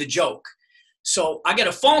gotta do the joke. So I get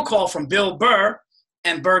a phone call from Bill Burr,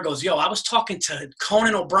 and Burr goes, yo, I was talking to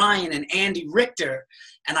Conan O'Brien and Andy Richter,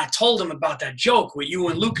 and I told them about that joke with you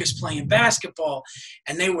and Lucas playing basketball,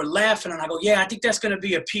 and they were laughing. And I go, yeah, I think that's going to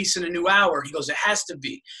be a piece in a new hour. He goes, it has to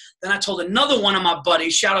be. Then I told another one of my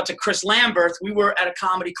buddies, shout out to Chris Lambert. We were at a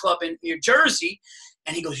comedy club in New Jersey,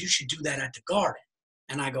 and he goes, you should do that at the Garden.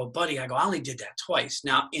 And I go, buddy, I only did that twice.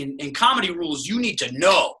 Now, in comedy rules, you need to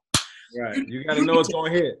know. Right. You got to know it's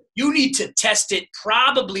going to hit. You need to test it.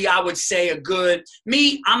 Probably, I would say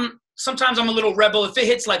sometimes I'm a little rebel. If it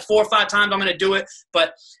hits like 4 or 5 times, I'm going to do it,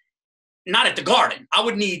 but not at the Garden. I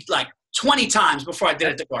would need like 20 times before I did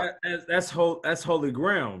it at the Garden. That's holy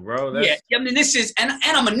ground, bro. Yeah. I mean, this is, and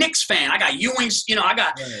I'm a Knicks fan. I got Ewing's,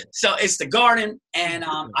 right. So it's the Garden, and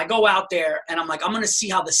I go out there, and I'm like, I'm going to see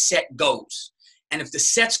how the set goes. And if the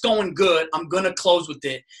set's going good, I'm going to close with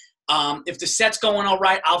it. If the set's going all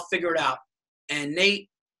right, I'll figure it out. And Nate,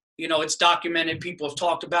 it's documented. People have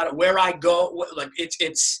talked about it. Where I go, like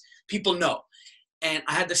it's people know. And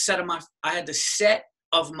I had the set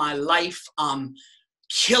of my life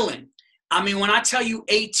killing. I mean, when I tell you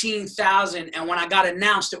 18,000, and when I got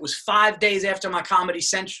announced, it was 5 days after my Comedy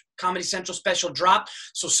Central special dropped.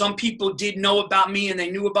 So some people did know about me, and they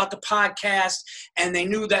knew about the podcast, and they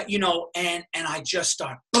knew that, and I just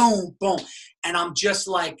start boom, boom. And I'm just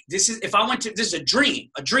like, this is a dream.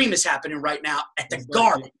 A dream is happening right now at the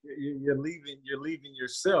Garden. You're leaving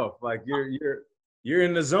yourself. Like you're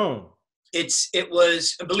in the zone. It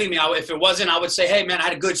was, believe me, if it wasn't, I would say, hey man, I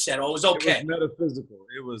had a good set. Oh, it was okay. It was metaphysical.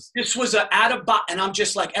 This was an and I'm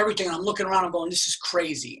just like everything. And I'm looking around, I'm going, this is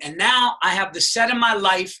crazy. And now I have the set in my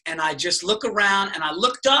life, and I just look around, and I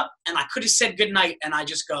looked up, and I could have said goodnight, and I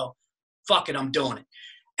just go, fuck it, I'm doing it.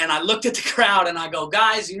 And I looked at the crowd, and I go,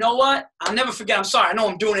 guys, you know what? I'll never forget. I'm sorry. I know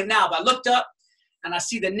I'm doing it now, but I looked up, and I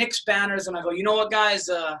see the Knicks banners, and I go, you know what, guys?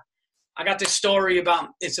 I got this story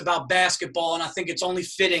about basketball, and I think it's only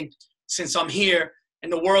fitting since I'm here in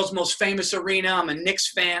the world's most famous arena. I'm a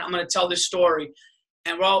Knicks fan. I'm going to tell this story.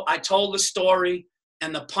 And, well, I told the story,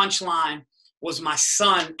 and the punchline was my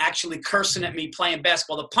son actually cursing at me playing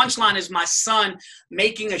basketball. The punchline is my son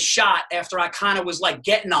making a shot after I kind of was, like,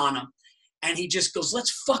 getting on him. And he just goes,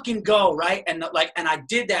 let's fucking go, right? And I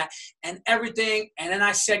did that and everything. And then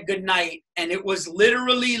I said goodnight. And it was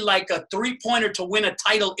literally like a 3-pointer to win a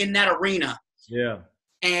title in that arena. Yeah.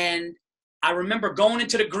 And I remember going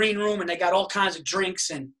into the green room, and they got all kinds of drinks,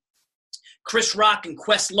 and Chris Rock and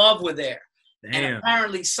Questlove were there. Damn. And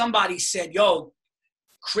apparently somebody said, yo,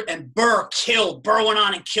 and Burr killed. Burr went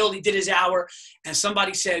on and killed. He did his hour. And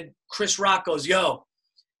somebody said, Chris Rock goes, yo,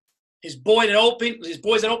 his boys that opened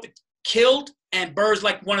killed, and Burr's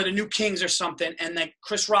like one of the new kings or something. And then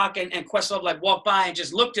Chris Rock and Questlove like walked by and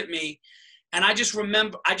just looked at me. And I just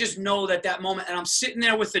know that moment, and I'm sitting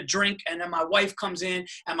there with a drink, and then my wife comes in,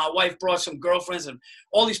 and my wife brought some girlfriends and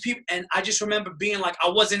all these people. And I just remember being like, I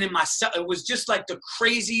wasn't in myself. It was just like the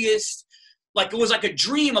craziest, like it was like a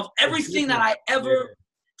dream of everything that I ever,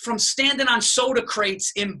 from standing on soda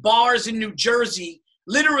crates in bars in New Jersey,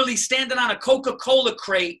 literally standing on a Coca-Cola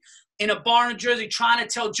crate in a bar in New Jersey, trying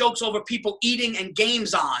to tell jokes over people eating and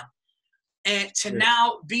games on. And to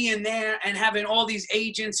now being there and having all these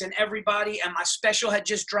agents and everybody, and my special had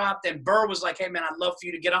just dropped, and Burr was like, hey man, I'd love for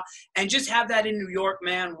you to get on. And just have that in New York,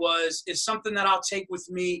 man, is something that I'll take with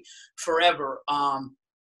me forever.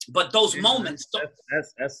 But those moments.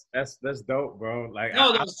 That's dope, bro. Like,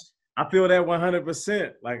 no, I feel that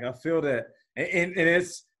 100%. Like, I feel that. And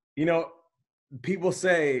it's, people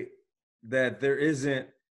say that there isn't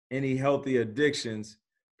any healthy addictions,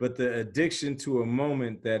 but the addiction to a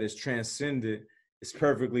moment that is transcended is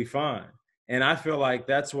perfectly fine. And I feel like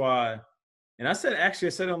that's why, and I said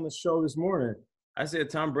it on the show this morning, I said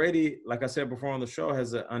Tom Brady, like I said before on the show,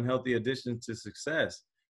 has an unhealthy addiction to success,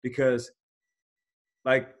 because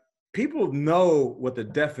like people know what the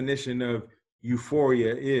definition of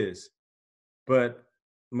euphoria is, but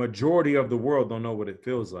majority of the world don't know what it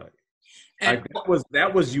feels like. And like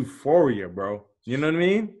that was euphoria, bro. You know what I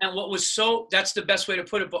mean? And that's the best way to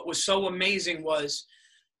put it, but was so amazing was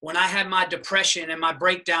when I had my depression and my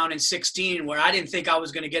breakdown in 16, where I didn't think I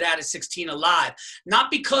was going to get out of 16 alive. Not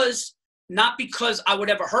because I would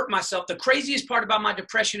ever hurt myself. The craziest part about my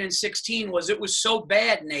depression in 16 was it was so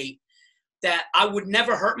bad, Nate, that I would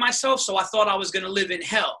never hurt myself. So I thought I was going to live in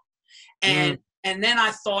hell. And And then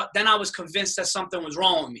I was convinced that something was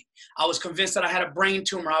wrong with me. I was convinced that I had a brain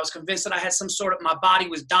tumor. I was convinced that I had my body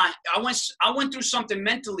was dying. I went through something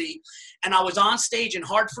mentally, and I was on stage in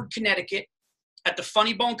Hartford, Connecticut at the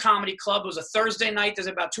Funny Bone Comedy Club. It was a Thursday night. There's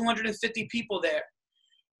about 250 people there.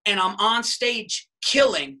 And I'm on stage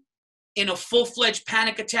killing in a full-fledged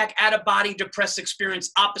panic attack, out-of-body depressed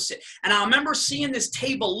experience opposite. And I remember seeing this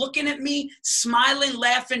table looking at me, smiling,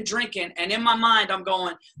 laughing, drinking. And in my mind, I'm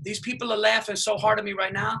going, these people are laughing so hard at me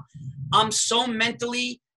right now. I'm so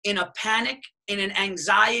mentally in a panic, in an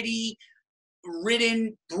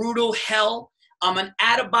anxiety-ridden, brutal hell. I'm an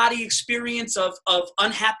out-of-body experience of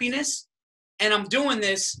unhappiness. And I'm doing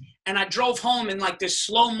this, and I drove home in like this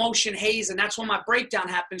slow motion haze, and that's when my breakdown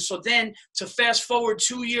happened. So then to fast forward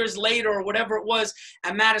 2 years later or whatever it was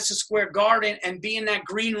at Madison Square Garden and be in that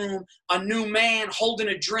green room, a new man holding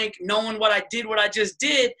a drink, knowing what I just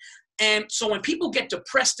did. And so when people get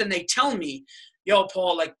depressed and they tell me, yo,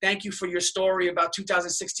 Paul, like, thank you for your story about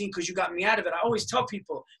 2016 because you got me out of it. I always tell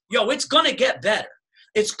people, yo, it's going to get better.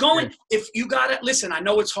 It's going, if you got it, listen, I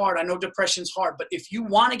know it's hard. I know depression's hard, but if you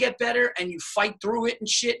want to get better and you fight through it and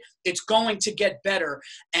shit, it's going to get better.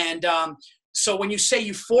 And so when you say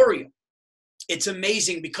euphoria, it's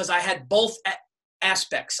amazing because I had both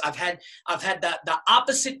aspects. I've had the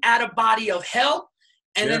opposite out of body of hell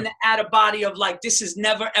and then the out of body of like, this is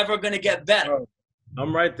never, ever going to get better.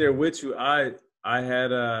 I'm right there with you. I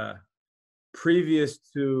had previous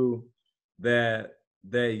to that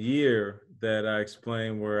year that I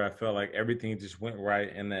explained where I felt like everything just went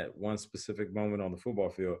right in that one specific moment on the football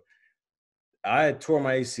field. I had tore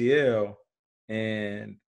my ACL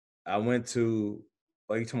and I went to,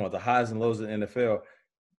 like you're talking about the highs and lows of the NFL.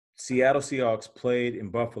 Seattle Seahawks played in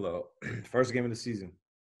Buffalo, first game of the season.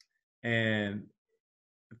 And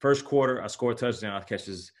first quarter, I scored a touchdown. I catch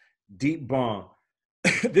this deep bomb.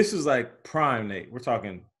 This is like prime, Nate. We're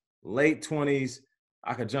talking late 20s.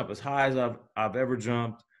 I could jump as high as I've ever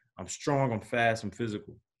jumped. I'm strong, I'm fast, I'm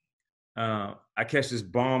physical. I catch this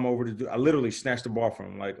bomb over the dude. I literally snatched the ball from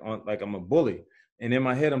him like I'm a bully. And in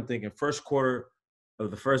my head, I'm thinking first quarter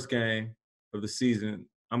of the first game of the season,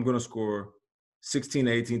 I'm going to score 16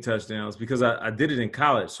 to 18 touchdowns because I did it in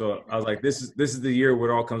college. So I was like, this is the year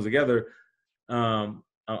where it all comes together. I'm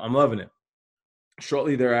loving it.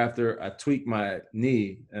 Shortly thereafter, I tweaked my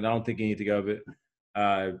knee, and I don't think anything of it.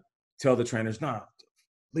 I tell the trainers, nah,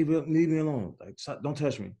 leave me alone. Like, stop, don't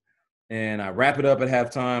touch me. And I wrap it up at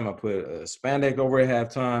halftime. I put a spandex over at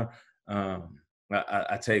halftime.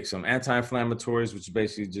 I take some anti-inflammatories, which is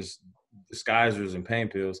basically just disguisers and pain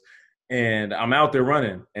pills. And I'm out there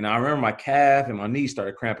running. And I remember my calf and my knee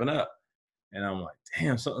started cramping up. And I'm like,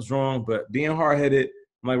 damn, something's wrong. But being hard-headed,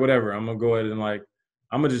 I'm like, whatever. I'm going to go ahead and, like,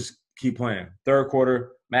 I'm going to just keep playing. Third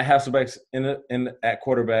quarter, Matt Hasselbeck's at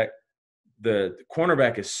quarterback. The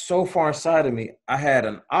cornerback is so far inside of me, I had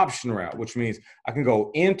an option route, which means I can go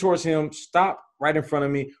in towards him, stop right in front of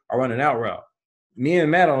me, or run an out route. Me and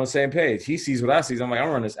Matt on the same page. He sees what I see. I'm like, I'm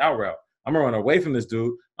running this out route. I'm going to run away from this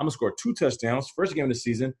dude. I'm going to score 2 touchdowns. First game of the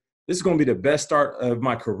season. This is going to be the best start of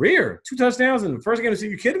my career. 2 touchdowns in the first game of the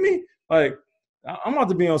season. You kidding me? Like, I'm about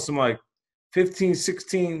to be on some, like, 15,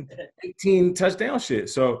 16, 18 touchdown shit.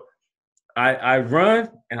 So I run,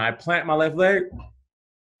 and I plant my left leg,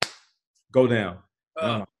 go down.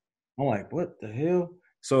 I'm like, what the hell?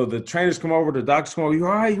 So the trainers come over, the doctors come over, you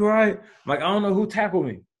all right? You all right? I'm like, I don't know who tackled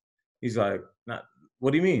me. He's like,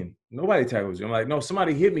 what do you mean? Nobody tackled you. I'm like, no,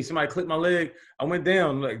 somebody hit me. Somebody clipped my leg. I went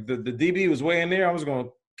down. Like the DB was way in there. I was going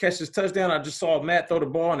to catch this touchdown. I just saw Matt throw the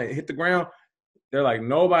ball, and it hit the ground. They're like,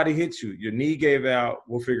 nobody hit you. Your knee gave out.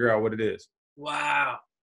 We'll figure out what it is. Wow.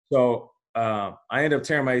 So I end up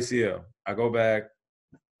tearing my ACL. I go back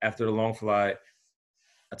after the long flight.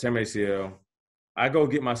 I tear my ACL. I go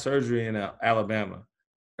get my surgery in Alabama.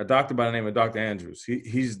 A doctor by the name of Dr. Andrews.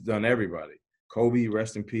 He's done everybody. Kobe,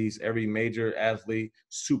 rest in peace. Every major athlete,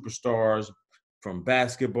 superstars, from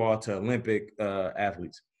basketball to Olympic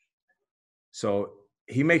athletes. So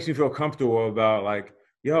he makes me feel comfortable about, like,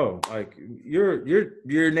 yo, like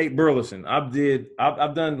you're Nate Burleson. I've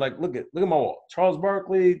done, like, look at my wall. Charles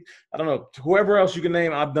Barkley. I don't know, whoever else you can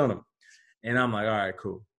name, I've done them. And I'm like, all right,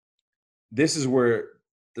 cool. This is where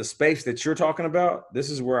the space that you're talking about, this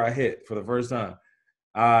is where I hit for the first time.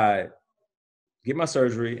 I get my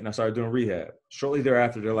surgery, and I started doing rehab. Shortly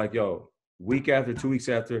thereafter, they're like, yo, week after, 2 weeks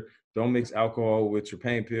after, don't mix alcohol with your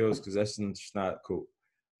pain pills because that's just not cool.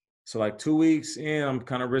 So, like, 2 weeks in, I'm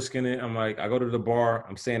kind of risking it. I'm like, I go to the bar.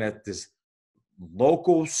 I'm staying at this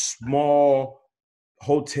local small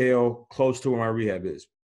hotel close to where my rehab is.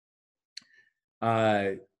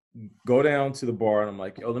 I go down to the bar, and I'm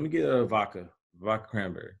like, yo, let me get a vodka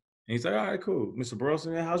cranberry. And he's like, all right, cool. Mr.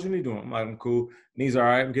 Burleson, yeah, how's your knee doing? I'm like, I'm cool. Knee's all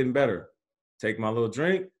right. I'm getting better. Take my little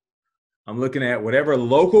drink. I'm looking at whatever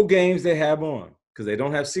local games they have on because they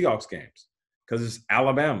don't have Seahawks games because it's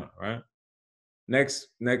Alabama, right? Next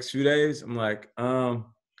few days, I'm like,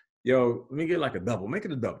 yo, let me get like a double. Make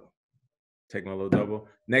it a double. Take my little double.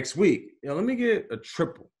 Next week, yo, let me get a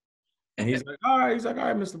triple. And he's like, all right. He's like, all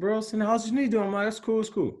right, Mr. Burleson, how's your knee doing? I'm like, that's cool. It's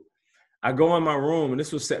cool. I go in my room, and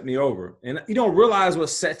this will set me over. And you don't realize what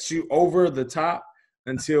sets you over the top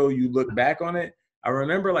until you look back on it. I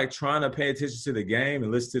remember like trying to pay attention to the game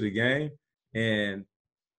and listen to the game, and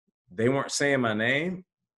they weren't saying my name.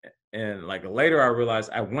 And like later I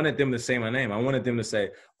realized I wanted them to say my name. I wanted them to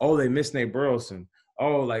say, oh, they missed Nate Burleson.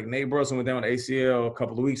 Oh, like Nate Burleson went down with ACL a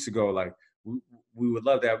couple of weeks ago. Like we would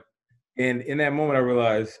love that. And in that moment I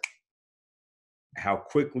realized how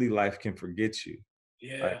quickly life can forget you.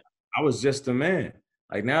 Yeah. Like, I was just a man.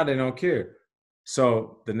 Like now they don't care.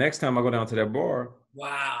 So the next time I go down to that bar,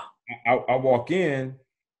 wow, I walk in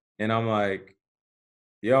and I'm like,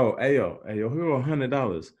 yo, here go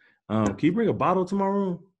 $100. Can you bring a bottle to my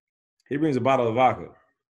room? He brings a bottle of vodka.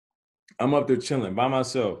 I'm up there chilling by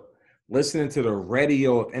myself, listening to the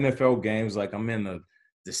radio of NFL games like I'm in the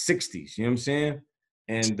 60s. You know what I'm saying?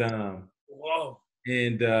 And whoa.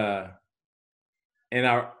 And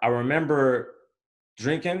I remember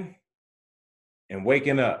drinking and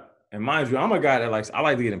waking up. And mind you, I'm a guy that I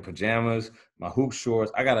like to get in pajamas, my hoop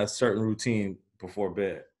shorts. I got a certain routine before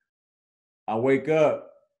bed. I wake up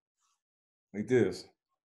like this.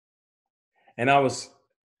 And I was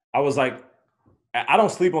like, I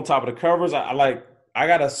don't sleep on top of the covers. I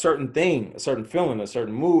got a certain thing, a certain feeling, a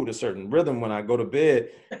certain mood, a certain rhythm when I go to bed.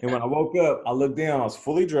 And when I woke up, I looked down, I was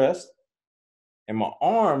fully dressed. And my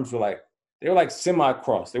arms were they were like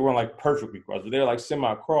semi-crossed. They weren't like perfectly crossed, but they were like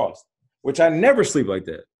semi-crossed, which I never sleep like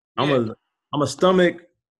that. Yeah. I'm a stomach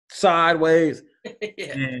sideways.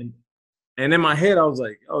 Yeah. And in my head, I was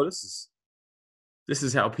like, oh, this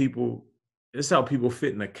is how people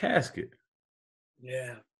fit in a casket.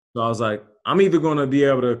 Yeah. So I was like, I'm either going to be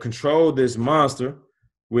able to control this monster,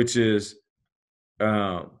 which is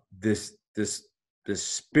this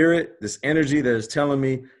spirit, this energy that is telling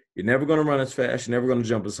me you're never going to run as fast, you're never going to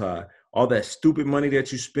jump as high. All that stupid money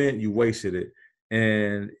that you spent, you wasted it.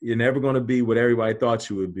 And you're never going to be what everybody thought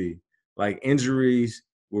you would be. Like injuries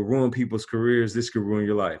will ruin people's careers. This could ruin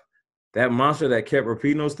your life. That monster that kept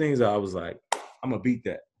repeating those things, I was like, I'm going to beat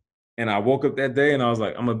that. And I woke up that day and I was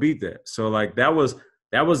like, I'm going to beat that. So like that was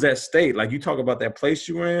that state. Like you talk about that place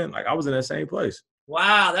you were in, like I was in that same place.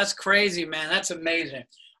 Wow, that's crazy, man. That's amazing.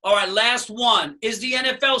 All right, last one. Is the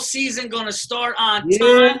NFL season going to start on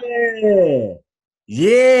time?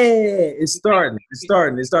 Yeah, it's starting.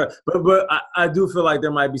 But I do feel like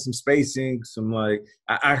there might be some spacing, some like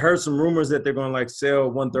I heard some rumors that they're going to like sell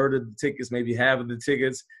 1/3 of the tickets, maybe half of the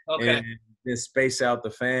tickets, okay, and then space out the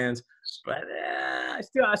fans. But I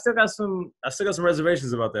still got some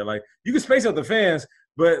reservations about that. Like you can space out the fans,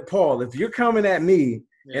 but Paul, if you're coming at me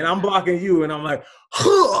and I'm blocking you, and I'm like,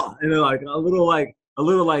 huh, and then like a little like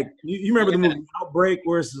you remember the movie Outbreak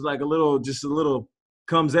where it's like a little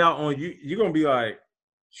comes out on you, you're gonna be like,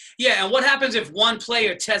 yeah. And what happens if one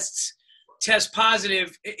player tests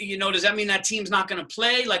positive? You know, does that mean that team's not going to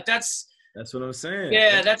play? Like that's what I'm saying.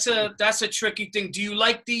 Yeah, that's a tricky thing. Do you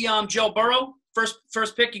like the Joe Burrow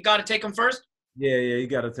first pick? You got to take him first. Yeah, you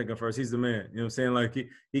got to take him first. He's the man. You know what I'm saying? Like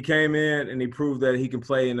he came in and he proved that he can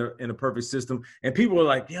play in a perfect system. And people were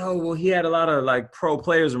like, yo, well, he had a lot of like pro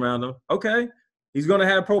players around him. Okay, he's gonna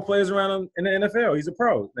have pro players around him in the NFL. He's a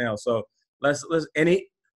pro now, so. Let's and he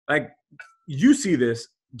like you see this.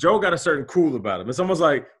 Joe got a certain cool about him. It's almost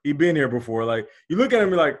like he been here before. Like you look at him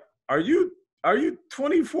and be like, are you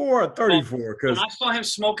 24 or 34? Because when I saw him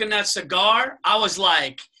smoking that cigar, I was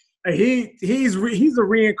like, he's a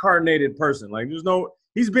reincarnated person. Like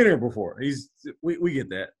he's been here before. We get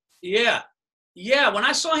that. Yeah. When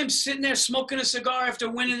I saw him sitting there smoking a cigar after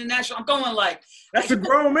winning the national, I'm going like, that's a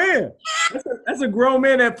grown man. That's a grown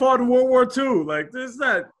man that fought in World War II. Like this is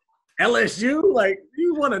not LSU. Like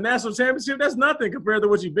you won a national championship. That's nothing compared to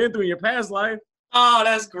what you've been through in your past life. Oh,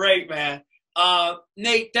 that's great, man.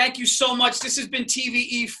 Nate, thank you so much. This has been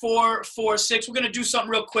TVE 446. We're going to do something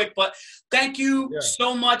real quick, but thank you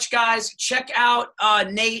so much, guys. Check out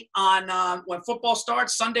Nate on when football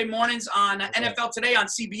starts, Sunday mornings on NFL Today on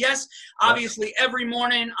CBS. Obviously, every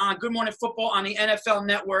morning on Good Morning Football on the NFL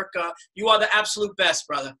Network. You are the absolute best,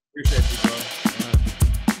 brother. Appreciate you, bro.